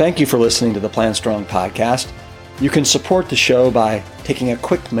 Thank you for listening to the Plant Strong podcast. You can support the show by taking a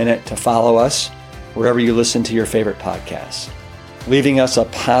quick minute to follow us wherever you listen to your favorite podcasts. Leaving us a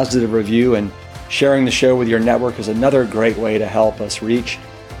positive review and sharing the show with your network is another great way to help us reach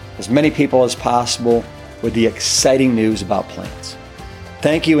as many people as possible with the exciting news about plants.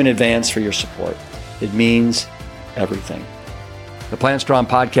 Thank you in advance for your support. It means everything. The Plant Strong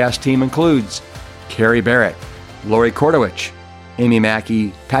podcast team includes Carrie Barrett, Lori Kordowich, Amy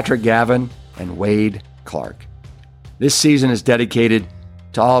Mackey, Patrick Gavin, and Wade Clark. This season is dedicated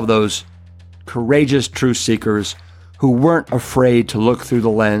to all of those courageous truth seekers who weren't afraid to look through the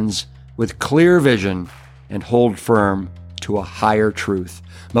lens with clear vision and hold firm to a higher truth.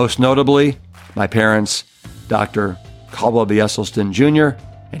 Most notably, my parents, Dr. Caldwell B. Esselstyn Jr.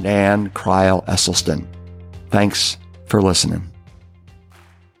 and Ann Cryle Esselstyn. Thanks for listening.